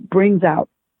brings out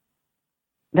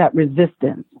that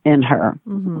resistance in her.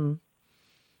 Mm-hmm.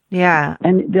 Yeah.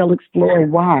 And they'll explore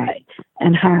why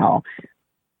and how.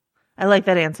 I like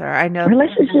that answer. I know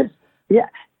relationships. Yeah,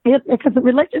 because the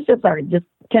relationships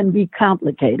can be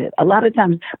complicated. A lot of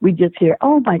times we just hear,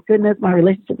 "Oh my goodness, my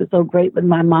relationship is so great with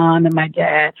my mom and my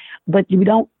dad," but you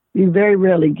very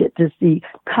rarely get to see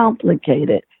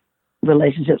complicated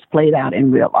relationships played out in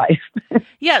real life.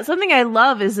 Yeah, something I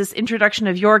love is this introduction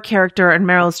of your character and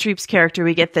Meryl Streep's character.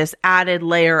 We get this added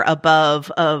layer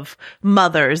above of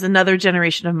mothers, another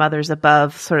generation of mothers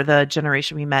above sort of the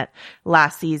generation we met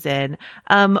last season.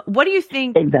 What do you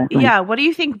think? Exactly. Yeah, what do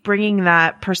you think bringing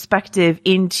that perspective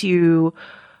into,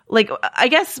 like, I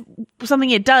guess something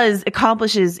it does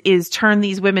accomplishes is turn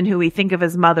these women who we think of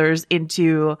as mothers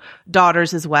into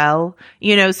daughters as well.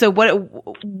 You know, so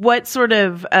what sort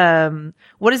of,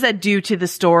 what does that do to the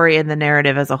story and the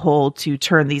narrative as a whole to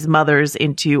turn these mothers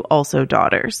into also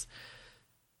daughters?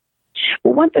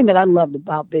 Well, one thing that I loved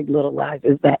about Big Little Lies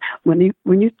is that when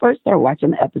you first start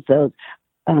watching the episodes,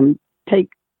 take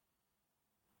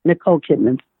Nicole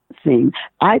Kidman's scene,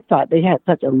 I thought they had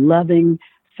such a loving,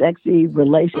 sexy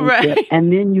relationship, right.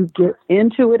 And then you get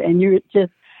into it and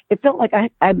it felt like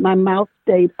my mouth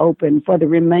stayed open for the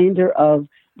remainder of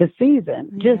the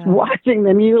season. Yeah. Just watching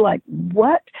them, you're like,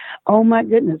 what? Oh my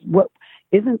goodness. What,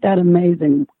 isn't that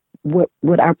amazing what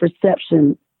our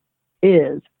perception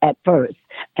is at first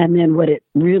and then what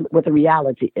the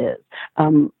reality is.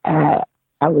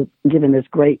 I was given this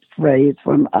great phrase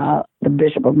from the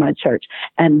bishop of my church,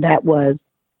 and that was,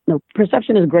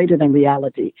 perception is greater than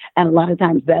reality. And a lot of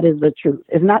times that is the truth.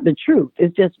 It's not the truth.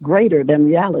 It's just greater than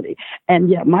reality. And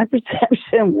yeah, my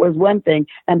perception was one thing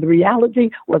and the reality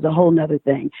was a whole nother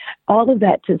thing. All of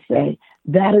that to say,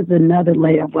 that is another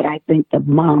layer of what I think the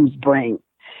moms bring.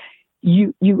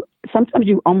 You sometimes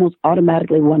you almost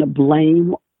automatically want to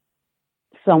blame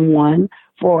someone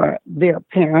for their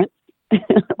parents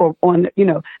or on,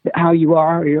 how you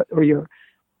are or your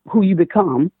who you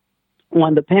become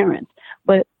on the parents.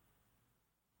 But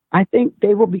I think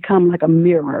they will become like a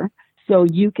mirror so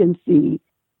you can see,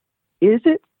 is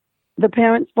it the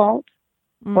parents' fault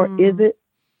or is it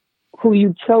who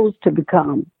you chose to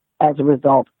become as a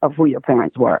result of who your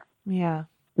parents were? Yeah.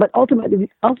 But ultimately,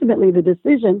 the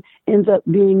decision ends up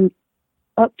being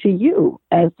up to you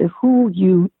as to who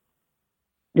you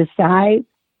decide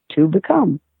to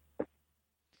become.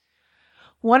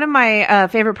 One of my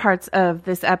favorite parts of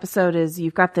this episode is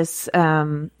you've got this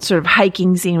sort of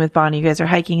hiking scene with Bonnie. You guys are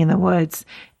hiking in the woods.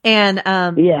 And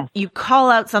yes. You call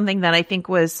out something that I think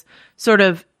was sort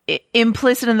of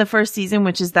implicit in the first season,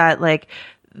 which is that, like,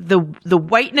 the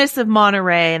whiteness of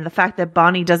Monterey and the fact that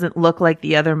Bonnie doesn't look like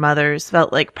the other mothers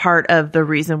felt like part of the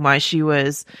reason why she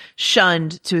was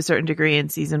shunned to a certain degree in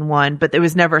season 1, but it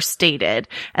was never stated.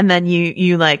 And then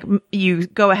you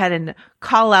go ahead and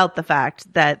call out the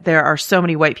fact that there are so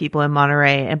many white people in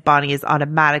Monterey and Bonnie is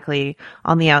automatically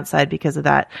on the outside because of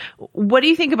that. What do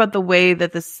you think about the way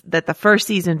that the first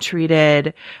season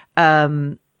treated,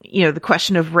 the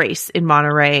question of race in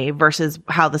Monterey versus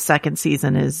how the second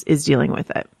season is dealing with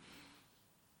it?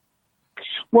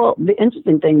 Well, the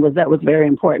interesting thing was that was very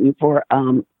important for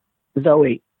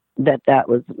Zoe that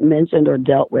was mentioned or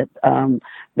dealt with.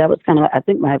 That was kind of, I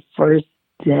think, my first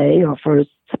day or first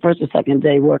or second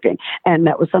day working, and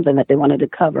that was something that they wanted to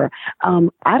cover.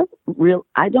 I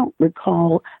don't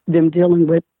recall them dealing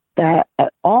with that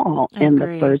at all in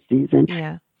the first season.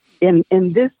 Yeah. In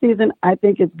this season, I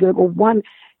think it's good. Well, one,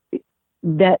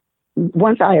 that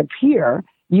once I appear,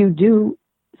 you do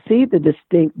see the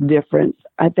distinct difference,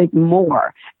 I think,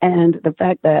 more. And the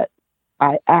fact that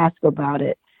I ask about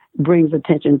it brings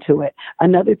attention to it.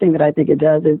 Another thing that I think it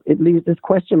does is it leaves this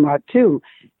question mark, too.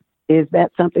 Is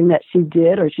that something that she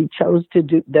did or she chose to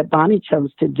do, that Bonnie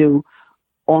chose to do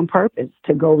on purpose,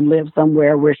 to go live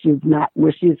somewhere where she's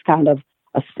kind of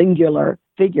a singular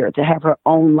figure, to have her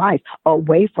own life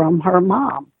away from her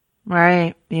mom?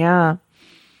 Right. Yeah.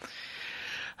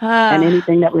 And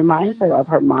anything that reminds her of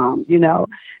her mom,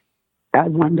 I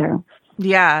wonder.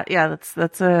 Yeah.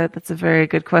 That's a very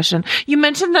good question. You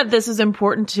mentioned that this is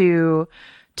important to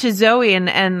Zoe,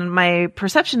 and my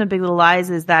perception of Big Little Lies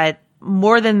is that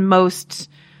more than most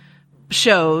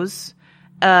shows,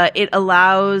 it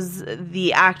allows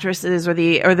the actresses or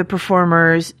the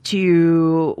performers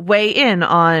to weigh in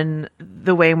on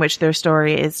the way in which their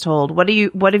story is told. What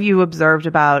have you observed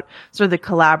about sort of the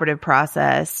collaborative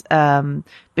process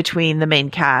between the main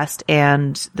cast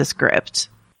and the script?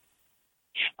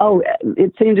 Oh,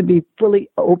 it seemed to be fully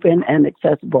open and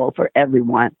accessible for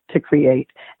everyone to create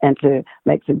and to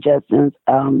make suggestions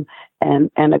and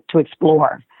to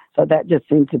explore. So that just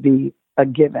seemed to be a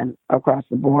given across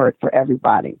the board for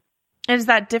everybody. And is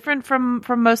that different from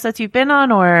most sets you've been on,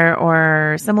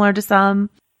 or similar to some?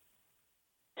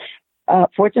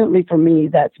 Fortunately for me,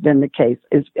 that's been the case,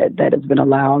 is that it's been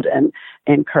allowed and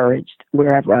encouraged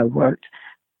wherever I worked.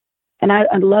 And I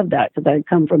love that, because I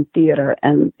come from theater,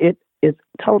 and it is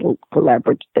total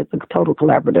collaborative. It's a total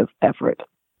collaborative effort.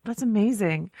 That's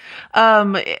amazing.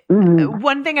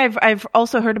 One thing I've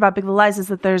also heard about Big Little Lies is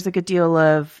that there's a good deal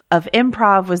of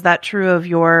improv. Was that true of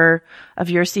your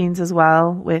scenes as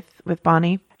well with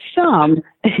Bonnie? Some.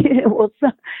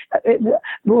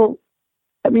 Well,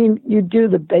 I mean, you do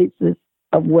the basis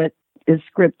of what is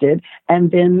scripted,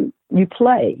 and then you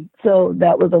play. So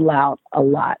that was allowed a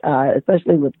lot,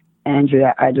 especially with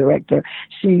Andrea, our director.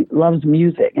 She loves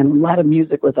music, and a lot of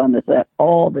music was on the set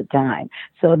all the time.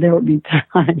 So there would be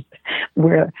times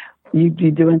where you'd be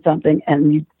doing something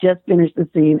and you just finished the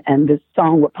scene and this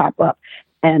song would pop up,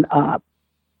 and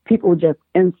people would just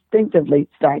instinctively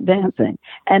start dancing.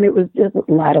 And it was just a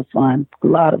lot of fun.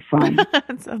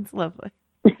 That sounds lovely.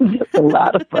 Just a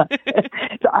lot of fun.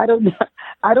 So I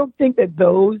don't think that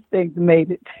those things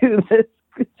made it to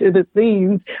the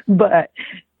scenes, but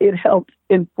it helped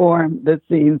inform the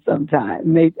scene sometimes,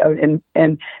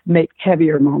 and make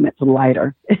heavier moments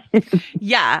lighter.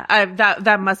 Yeah,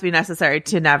 that must be necessary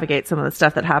to navigate some of the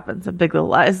stuff that happens in Big Little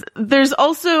Lies. There's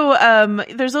also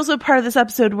part of this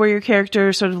episode where your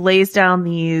character sort of lays down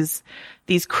these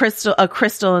a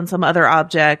crystal and some other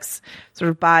objects sort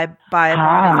of by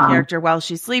Bonnie's character while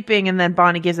she's sleeping, and then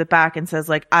Bonnie gives it back and says,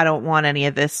 like, I don't want any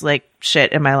of this like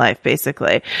shit in my life,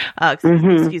 basically.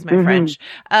 Excuse my French.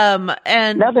 And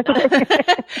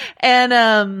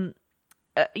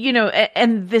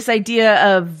this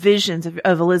idea of visions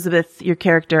of Elizabeth, your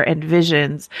character, and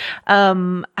visions.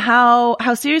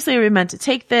 How seriously are we meant to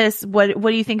take this? What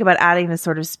do you think about adding this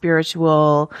sort of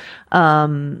spiritual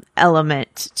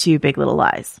element to Big Little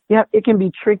Lies? Yeah, it can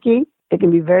be tricky. It can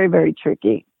be very, very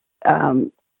tricky.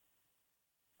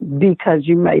 Because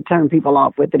you may turn people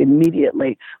off with it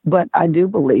immediately. But I do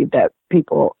believe that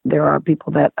there are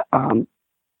people that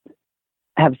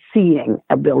have seeing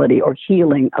ability or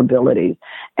healing abilities.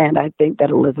 And I think that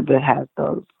Elizabeth has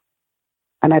those.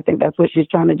 And I think that's what she's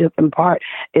trying to just impart,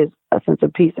 is a sense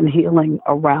of peace and healing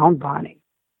around Bonnie.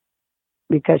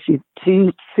 Because she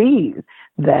sees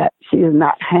that she is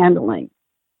not handling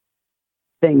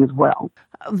things well.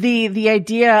 The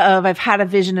idea of, I've had a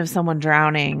vision of someone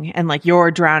drowning, and like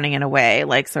you're drowning in a way,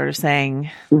 like sort of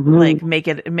saying, like make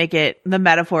it the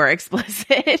metaphor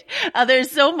explicit.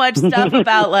 There's so much stuff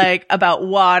about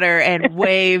water and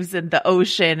waves and the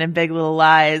ocean and Big Little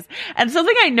Lies. And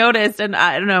something I noticed, and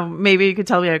I don't know, maybe you could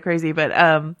tell me I'm crazy, but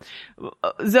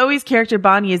Zoe's character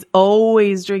Bonnie is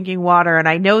always drinking water, and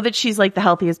I know that she's like the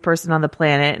healthiest person on the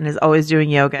planet and is always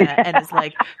doing yoga and is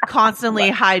like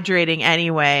constantly hydrating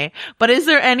anyway. But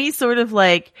is there any sort of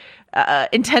like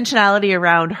intentionality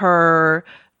around her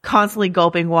constantly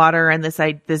gulping water and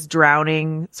this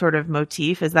drowning sort of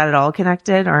motif? Is that at all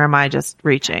connected, or am I just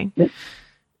reaching?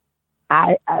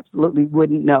 I absolutely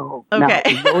wouldn't know. Okay.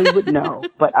 Now, Zoe would know,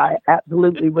 but I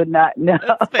absolutely would not know.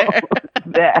 That's fair.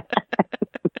 that.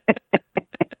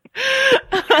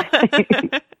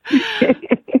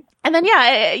 And then,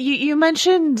 yeah, you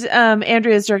mentioned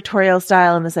Andrea's directorial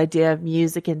style and this idea of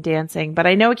music and dancing, but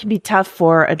I know it can be tough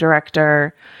for a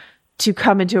director to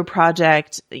come into a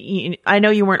project. I know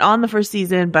you weren't on the first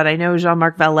season, but I know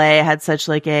Jean-Marc Vallée had such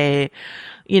like a,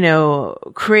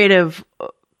 creative,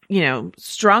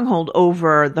 stronghold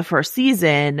over the first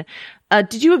season.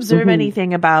 Did you observe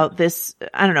anything about this,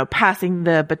 I don't know, passing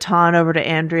the baton over to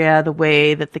Andrea, the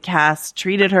way that the cast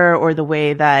treated her, or the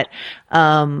way that,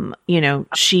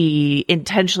 she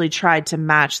intentionally tried to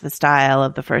match the style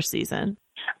of the first season?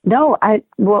 No,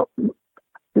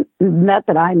 not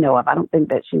that I know of. I don't think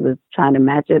that she was trying to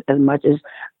match it as much as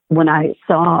when I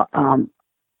saw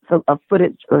some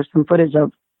footage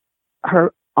of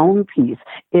her own piece.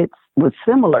 It was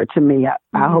similar to me.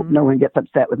 I hope no one gets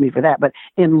upset with me for that, but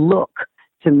in look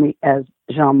to me as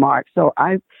Jean-Marc. So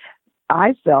I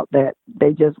felt that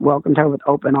they just welcomed her with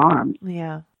open arms.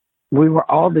 Yeah. We were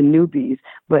all the newbies,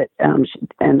 but and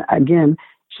again,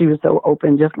 she was so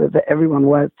open, just as everyone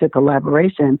was, to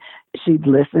collaboration. She'd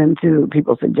listen to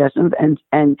people's suggestions,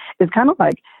 and it's kind of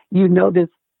like,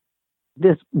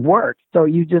 this work, so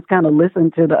you just kind of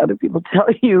listen to the other people tell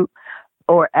you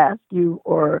or ask you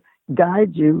or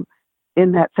guide you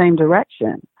in that same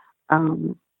direction.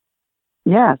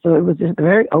 So it was just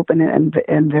very open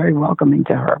and very welcoming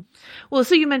to her. Well,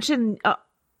 so you mentioned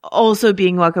also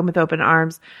being welcome with open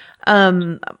arms.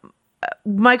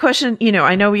 My question,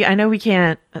 I know we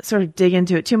can't sort of dig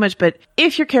into it too much, but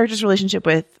if your character's relationship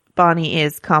with Bonnie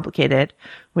is complicated,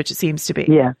 which it seems to be.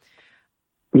 Yeah.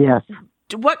 Yes.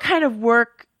 What kind of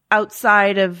work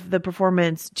outside of the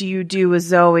performance do you do with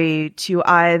Zoe to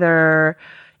either,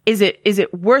 is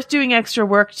it worth doing extra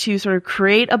work to sort of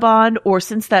create a bond, or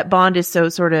since that bond is so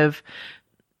sort of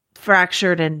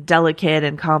fractured and delicate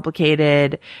and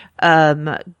complicated,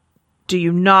 do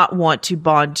you not want to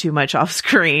bond too much off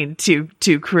screen to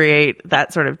create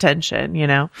that sort of tension,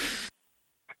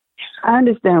 I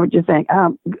understand what you're saying.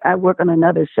 I work on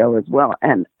another show as well,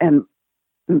 and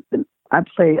I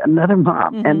play another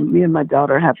mom, and me and my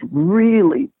daughter have a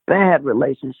really bad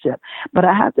relationship. But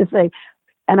I have to say,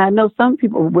 and I know some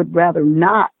people would rather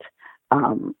not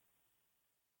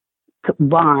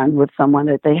bond with someone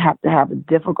that they have to have a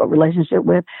difficult relationship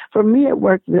with. For me, it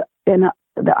works in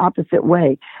the opposite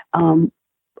way.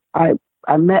 I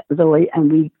met Zoe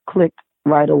and we clicked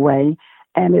right away,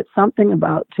 and it's something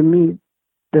about, to me,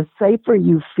 the safer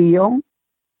you feel,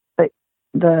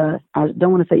 I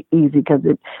don't want to say easy because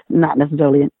it's not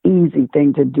necessarily an easy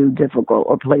thing to do difficult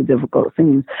or play difficult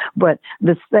scenes, but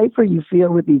the safer you feel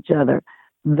with each other,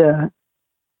 the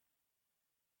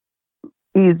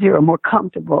easier or more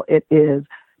comfortable it is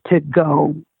to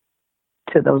go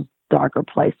to those darker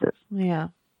places. Yeah.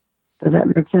 Does that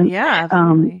make sense? Yeah,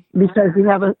 absolutely. Because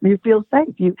you feel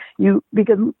safe.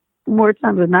 Because more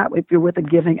times than not, if you're with a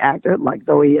giving actor like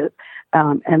Zoe is,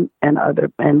 and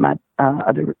my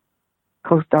other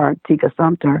co-star Tika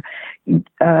Sumpter, you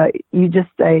just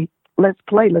say, let's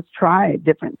play, let's try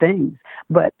different things,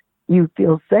 but you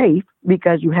feel safe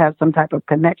because you have some type of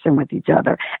connection with each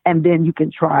other, and then you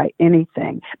can try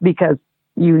anything because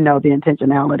the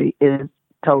intentionality is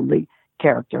totally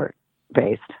character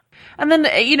based. And then,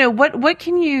 what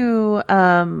can you,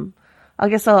 I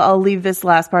guess I'll leave this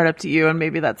last part up to you, and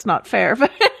maybe that's not fair,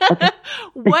 but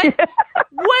what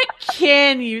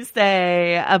can you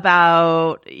say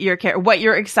about your character, what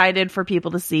you're excited for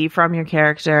people to see from your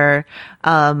character,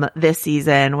 this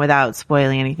season without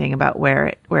spoiling anything about where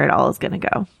it all is going to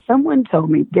go? Someone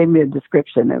gave me a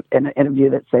description in an interview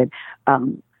that said,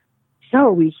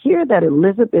 so we hear that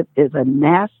Elizabeth is a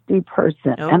nasty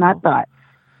person. Oh. And I thought,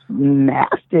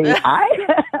 nasty?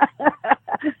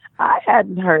 I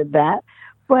hadn't heard that,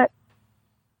 but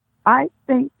I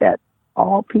think that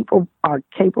all people are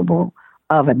capable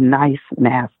of a nice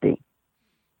nasty.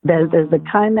 There's the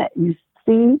kind that you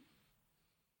see,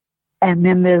 and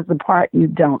then there's the part you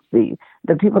don't see.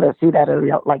 The people that see that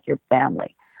are like your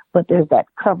family, but there's that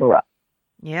cover up.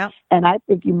 Yeah. And I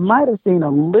think you might have seen a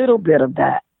little bit of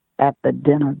that at the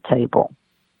dinner table.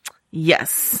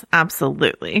 Yes,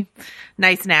 absolutely.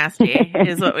 Nice nasty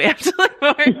is what we have to look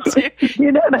forward to.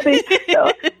 You know what I mean?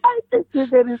 So I think you're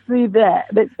going to see that.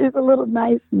 It's a little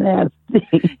nice nasty.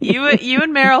 You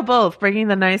and Meryl both bringing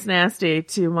the nice nasty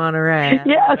to Monterey.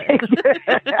 Yeah, okay, good.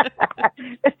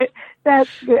 That's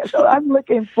good. So I'm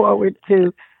looking forward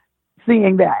to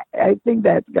seeing that. I think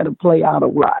that's going to play out a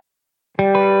lot.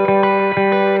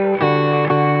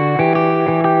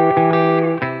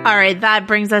 All right, that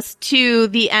brings us to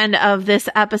the end of this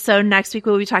episode. Next week,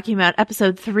 we'll be talking about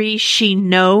episode 3, She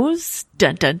Knows.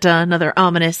 Dun, dun, dun. Another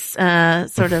ominous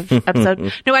sort of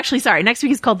episode. No, actually, sorry. Next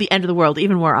week is called The End of the World.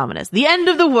 Even more ominous. The End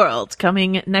of the World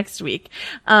coming next week.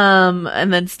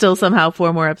 And then still somehow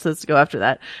 4 more episodes to go after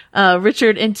that.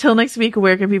 Richard, until next week,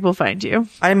 where can people find you?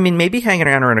 I mean, maybe hanging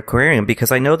around an aquarium,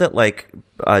 because I know that, like,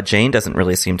 Jane doesn't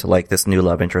really seem to like this new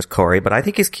love interest, Corey, but I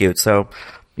think he's cute. So,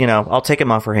 you know, I'll take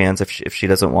him off her hands if she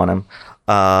doesn't want him.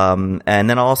 And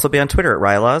then I'll also be on Twitter at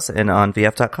Rylaws and on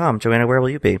VF.com. Joanna, where will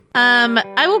you be?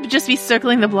 I will just be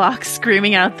circling the block,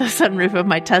 screaming out the sunroof of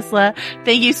my Tesla.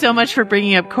 Thank you so much for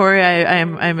bringing up Corey.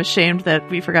 I'm ashamed that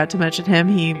we forgot to mention him.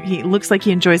 He looks like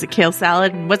he enjoys a kale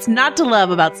salad, and what's not to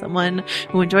love about someone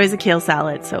who enjoys a kale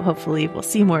salad? So hopefully we'll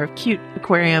see more of Cute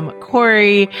Aquarium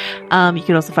Corey. You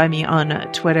can also find me on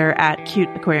Twitter at Cute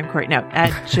Aquarium Corey. No,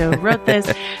 at Joe Wrote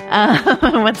This.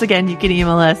 Once again, you can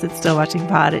email us at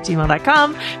stillwatchingpod@gmail.com.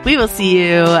 We will see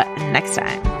you next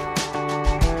time.